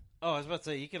 go ahead. Oh, I was about to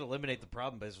say you could eliminate the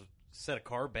problem by just set a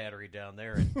car battery down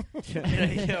there, and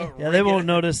Yeah, they won't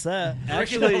notice that.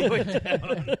 Actually,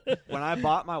 down. when I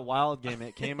bought my wild game,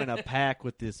 it came in a pack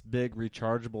with this big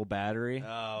rechargeable battery,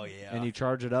 Oh yeah. and you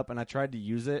charge it up. And I tried to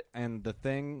use it, and the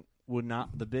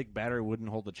big battery wouldn't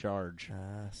hold the charge.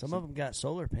 Some of them got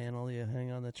solar panel you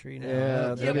hang on the tree now. Yeah,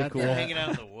 Yeah, that'd be but cool. you're hanging out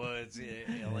in the woods,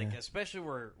 like especially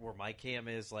where my cam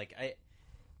is. Like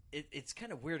it's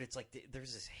kind of weird. It's like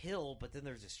there's this hill, but then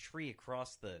there's this tree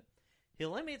across the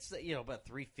hill. I mean, it's about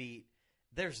 3 feet.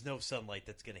 There's no sunlight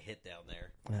that's going to hit down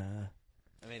there.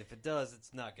 I mean, if it does,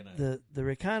 it's not going to. The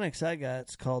Reconyx I got,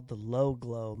 it's called the low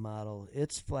glow model.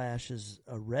 Its flash is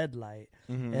a red light,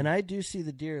 Mhm. and I do see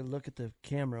the deer look at the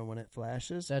camera when it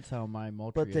flashes. That's how my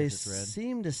Moultrie But they is. It's red.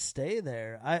 seem to stay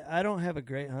there. I don't have a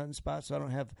great hunting spot, so I don't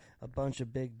have a bunch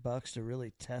of big bucks to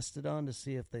really test it on to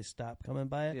see if they stop coming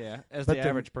by it. Yeah, as But the the-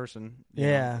 average person.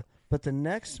 Yeah, but the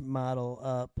next model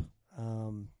up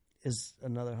is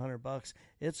another $100.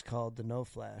 It's called the No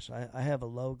Flash. I have a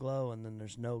low glow, and then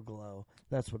there's no glow.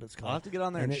 That's what it's I'll have called. to get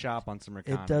on there And and it- shop on some It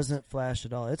Reconyx. doesn't flash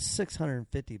at all. It's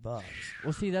 $650.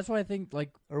 Well, see, that's why I think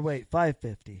like Or wait,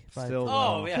 $550. Still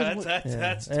Oh low. yeah, Because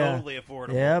that's yeah. totally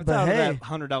affordable. Yeah, It's but out hey, of that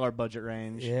 $100 budget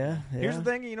range. yeah. Here's the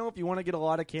thing, if you want to get a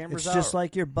lot of cameras It's out, just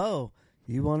like your bow.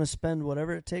 You want to spend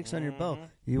whatever it takes on your bow. Mhm.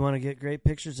 You want to get great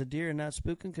pictures of deer and not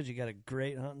spooking because you got a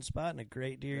great hunting spot and a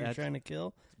great deer you're That's trying to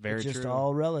kill. very It's just true.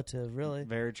 all relative, really.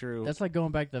 Very true. that's like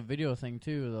going back to the video thing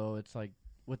too. Though it's like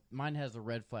with mine has a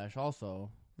red flash also.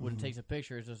 When Mhm. it takes a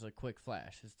picture, it's just a quick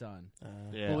flash. It's done.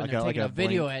 yeah, But when I they're got taking like a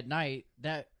video blink. at night,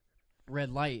 that red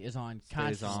light is on Stays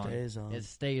constantly. on. Stays on. It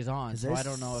stays on. 'Cause So they I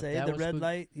don't know if say that the was red spook-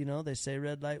 light. They say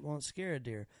red light won't scare a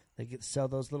deer. They sell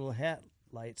those little hat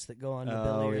lights that go on the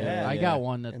belly Oh, of your yeah, hat. I got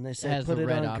one that And they say has put the it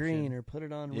red on option. green or put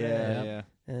it on Yeah, red. yeah.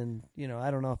 And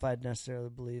I don't know if I'd necessarily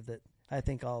believe that. I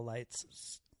think all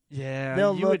lights. Yeah,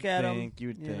 They'll you look would at 'em, think, you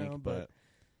would you think, know, but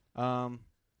but-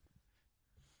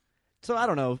 so I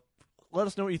don't know. Let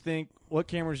us know what you think. What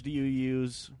cameras do you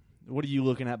use? What are you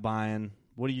looking at buying?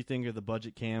 What do you think of the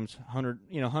budget cams?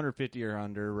 150 or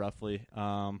under, roughly.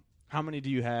 How many do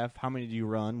you have? How many do you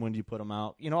run? When do you put them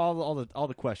out? All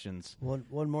the questions.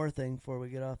 One more thing before we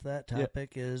get off that Yep.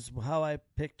 topic is how I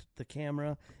picked the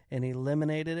camera and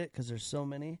eliminated it because there's so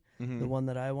many. Mm-hmm. The one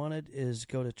that I wanted is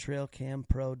go to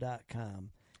trailcampro.com.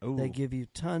 Ooh. They give you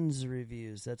tons of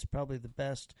reviews. That's probably the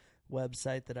best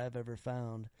website that I've ever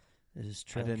found. Is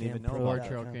I didn't even know Or about trailcampro.com.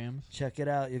 trail cams. Check it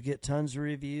out. You'll get tons of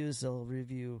reviews. They'll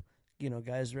review,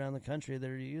 guys around the country that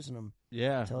are using them.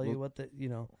 Yeah. Tell you Well, what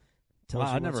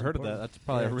wow, I never heard of that. That's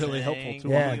probably Yeah. a really helpful Dang,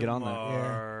 tool Yeah. to get on that.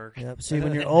 Mark. Yep. See,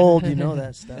 when you're old, you know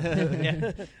that stuff.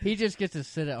 Yeah. He just gets to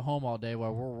sit at home all day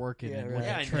while we're working Yeah, with right.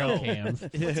 Yeah, I trail know. cams.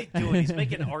 What's he doing? He's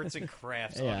making arts and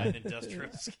crafts Yeah. on an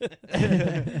industrial scale.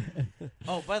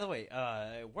 Oh, by the way,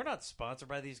 we're not sponsored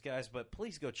by these guys, but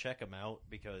please go check them out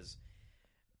because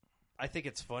I think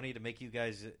it's funny to make you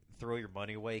guys throw your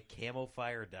money away.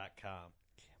 Camofire.com.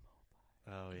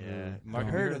 Oh yeah, I've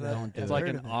heard of that. Don't do It's it. like Heard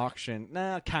an of it. auction.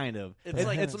 Nah, kind of. It's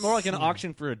like- it's more like an I've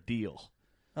auction for a deal.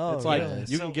 Oh, it's like really?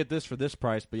 you So- can get this for this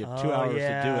price, but you have 2 Oh, hours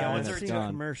yeah. to do it, Yeah, and once then they're it's doing done.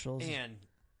 commercials. And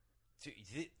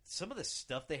some of the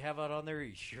stuff they have out on there,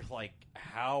 you're like,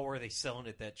 how are they selling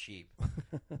it that cheap?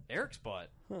 Eric's bought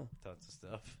Huh. tons of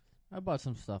stuff. I bought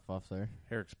some stuff off there.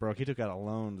 Eric's broke. He took out a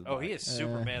loan. To Oh, buy he is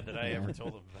super Uh, mad that I yeah. ever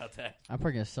told him about that. I'm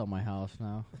probably gonna sell my house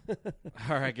now.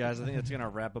 All right, guys. I think that's going to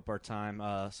wrap up our time.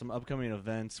 Some upcoming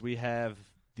events. We have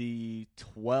the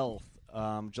 12th,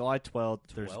 July 12th.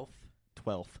 There's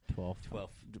 12th? 12th. 12.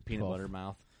 Peanut 12th. butter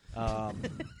mouth.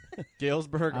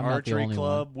 Galesburg I'm not the Archery only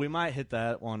Club. We might hit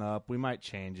that one up. We might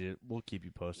change it. We'll keep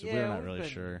you posted. We're not we've really been,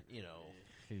 sure. You know,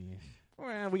 Jeez.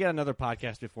 Well, we got another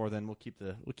podcast before then. We'll keep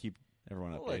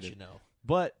everyone we'll updated. let you know.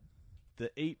 But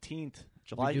the 18th,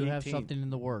 July We do 18th, have something in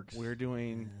the works. we're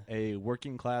doing a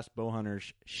working class bow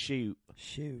hunters shoot.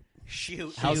 Shoot.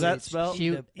 Shoot. How's that spelled?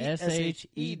 Shoot. SHEWT.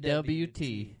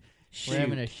 SHEWT. We're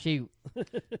having a shoot.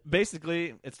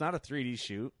 Basically, it's not a 3D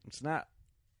shoot. It's not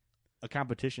a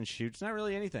competition shoot. It's not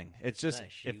really anything. It's just not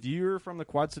a shoot. if you're from the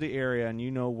Quad City area and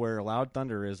you know where Loud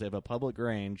Thunder is, they have a public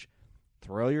range.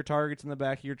 Throw your targets in the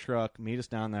back of your truck. Meet us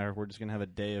down there. We're just gonna have a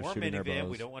day of Or shooting our minivan. bows.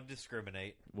 We don't want to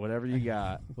discriminate. Whatever you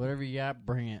got. Whatever you got,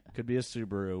 bring it. Could be a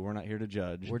Subaru. We're not here to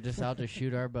judge. We're just out to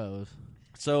shoot our bows.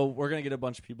 So we're gonna get a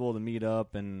bunch of people to meet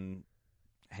up and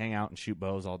hang out and shoot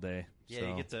bows all day. Yeah, So-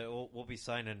 you get to. We'll be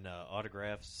signing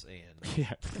autographs and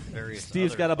Yeah. various.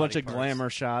 Steve's other got a bunch body of parts. glamour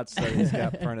shots that he's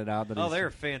got printed out. That Oh, he's- they're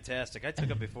fantastic. I took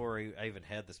them before I even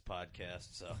had this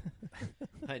podcast, so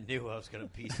I knew I was going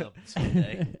to be something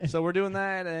someday. So we're doing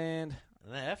that, and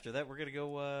And then after that, we're going to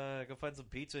go find some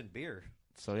pizza and beer.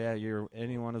 so yeah,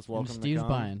 anyone is welcome Steve's to come.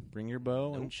 buying. Bring your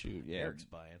bow and Nope. shoot. Yeah, Eric's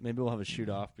buying. maybe we'll have a shoot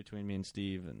off between me and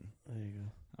Steve, and There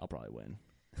you I'll probably win.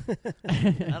 I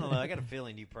don't know. I got a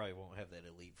feeling you probably won't have that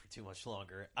elite for too much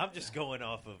longer. I'm just going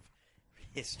off of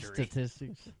history.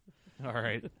 Statistics. All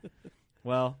right.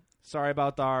 Well, sorry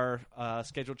about our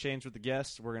schedule change with the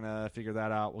guests. We're gonna figure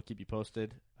that out. We'll keep you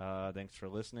posted. Thanks for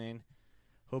listening.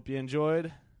 Hope you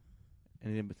enjoyed.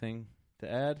 Anything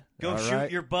to add? Go All shoot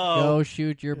right. your bow. Go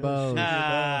shoot your Go bows. shoot.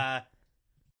 Ah.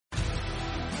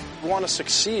 You want to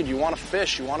succeed. You want to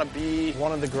fish. You want to be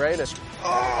one of the greatest.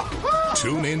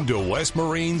 Tune in to West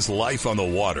Marine's Life on the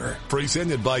Water,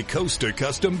 presented by Costa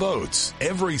Custom Boats,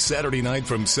 every Saturday night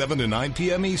from 7 to 9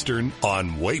 p.m. Eastern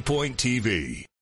on Waypoint TV.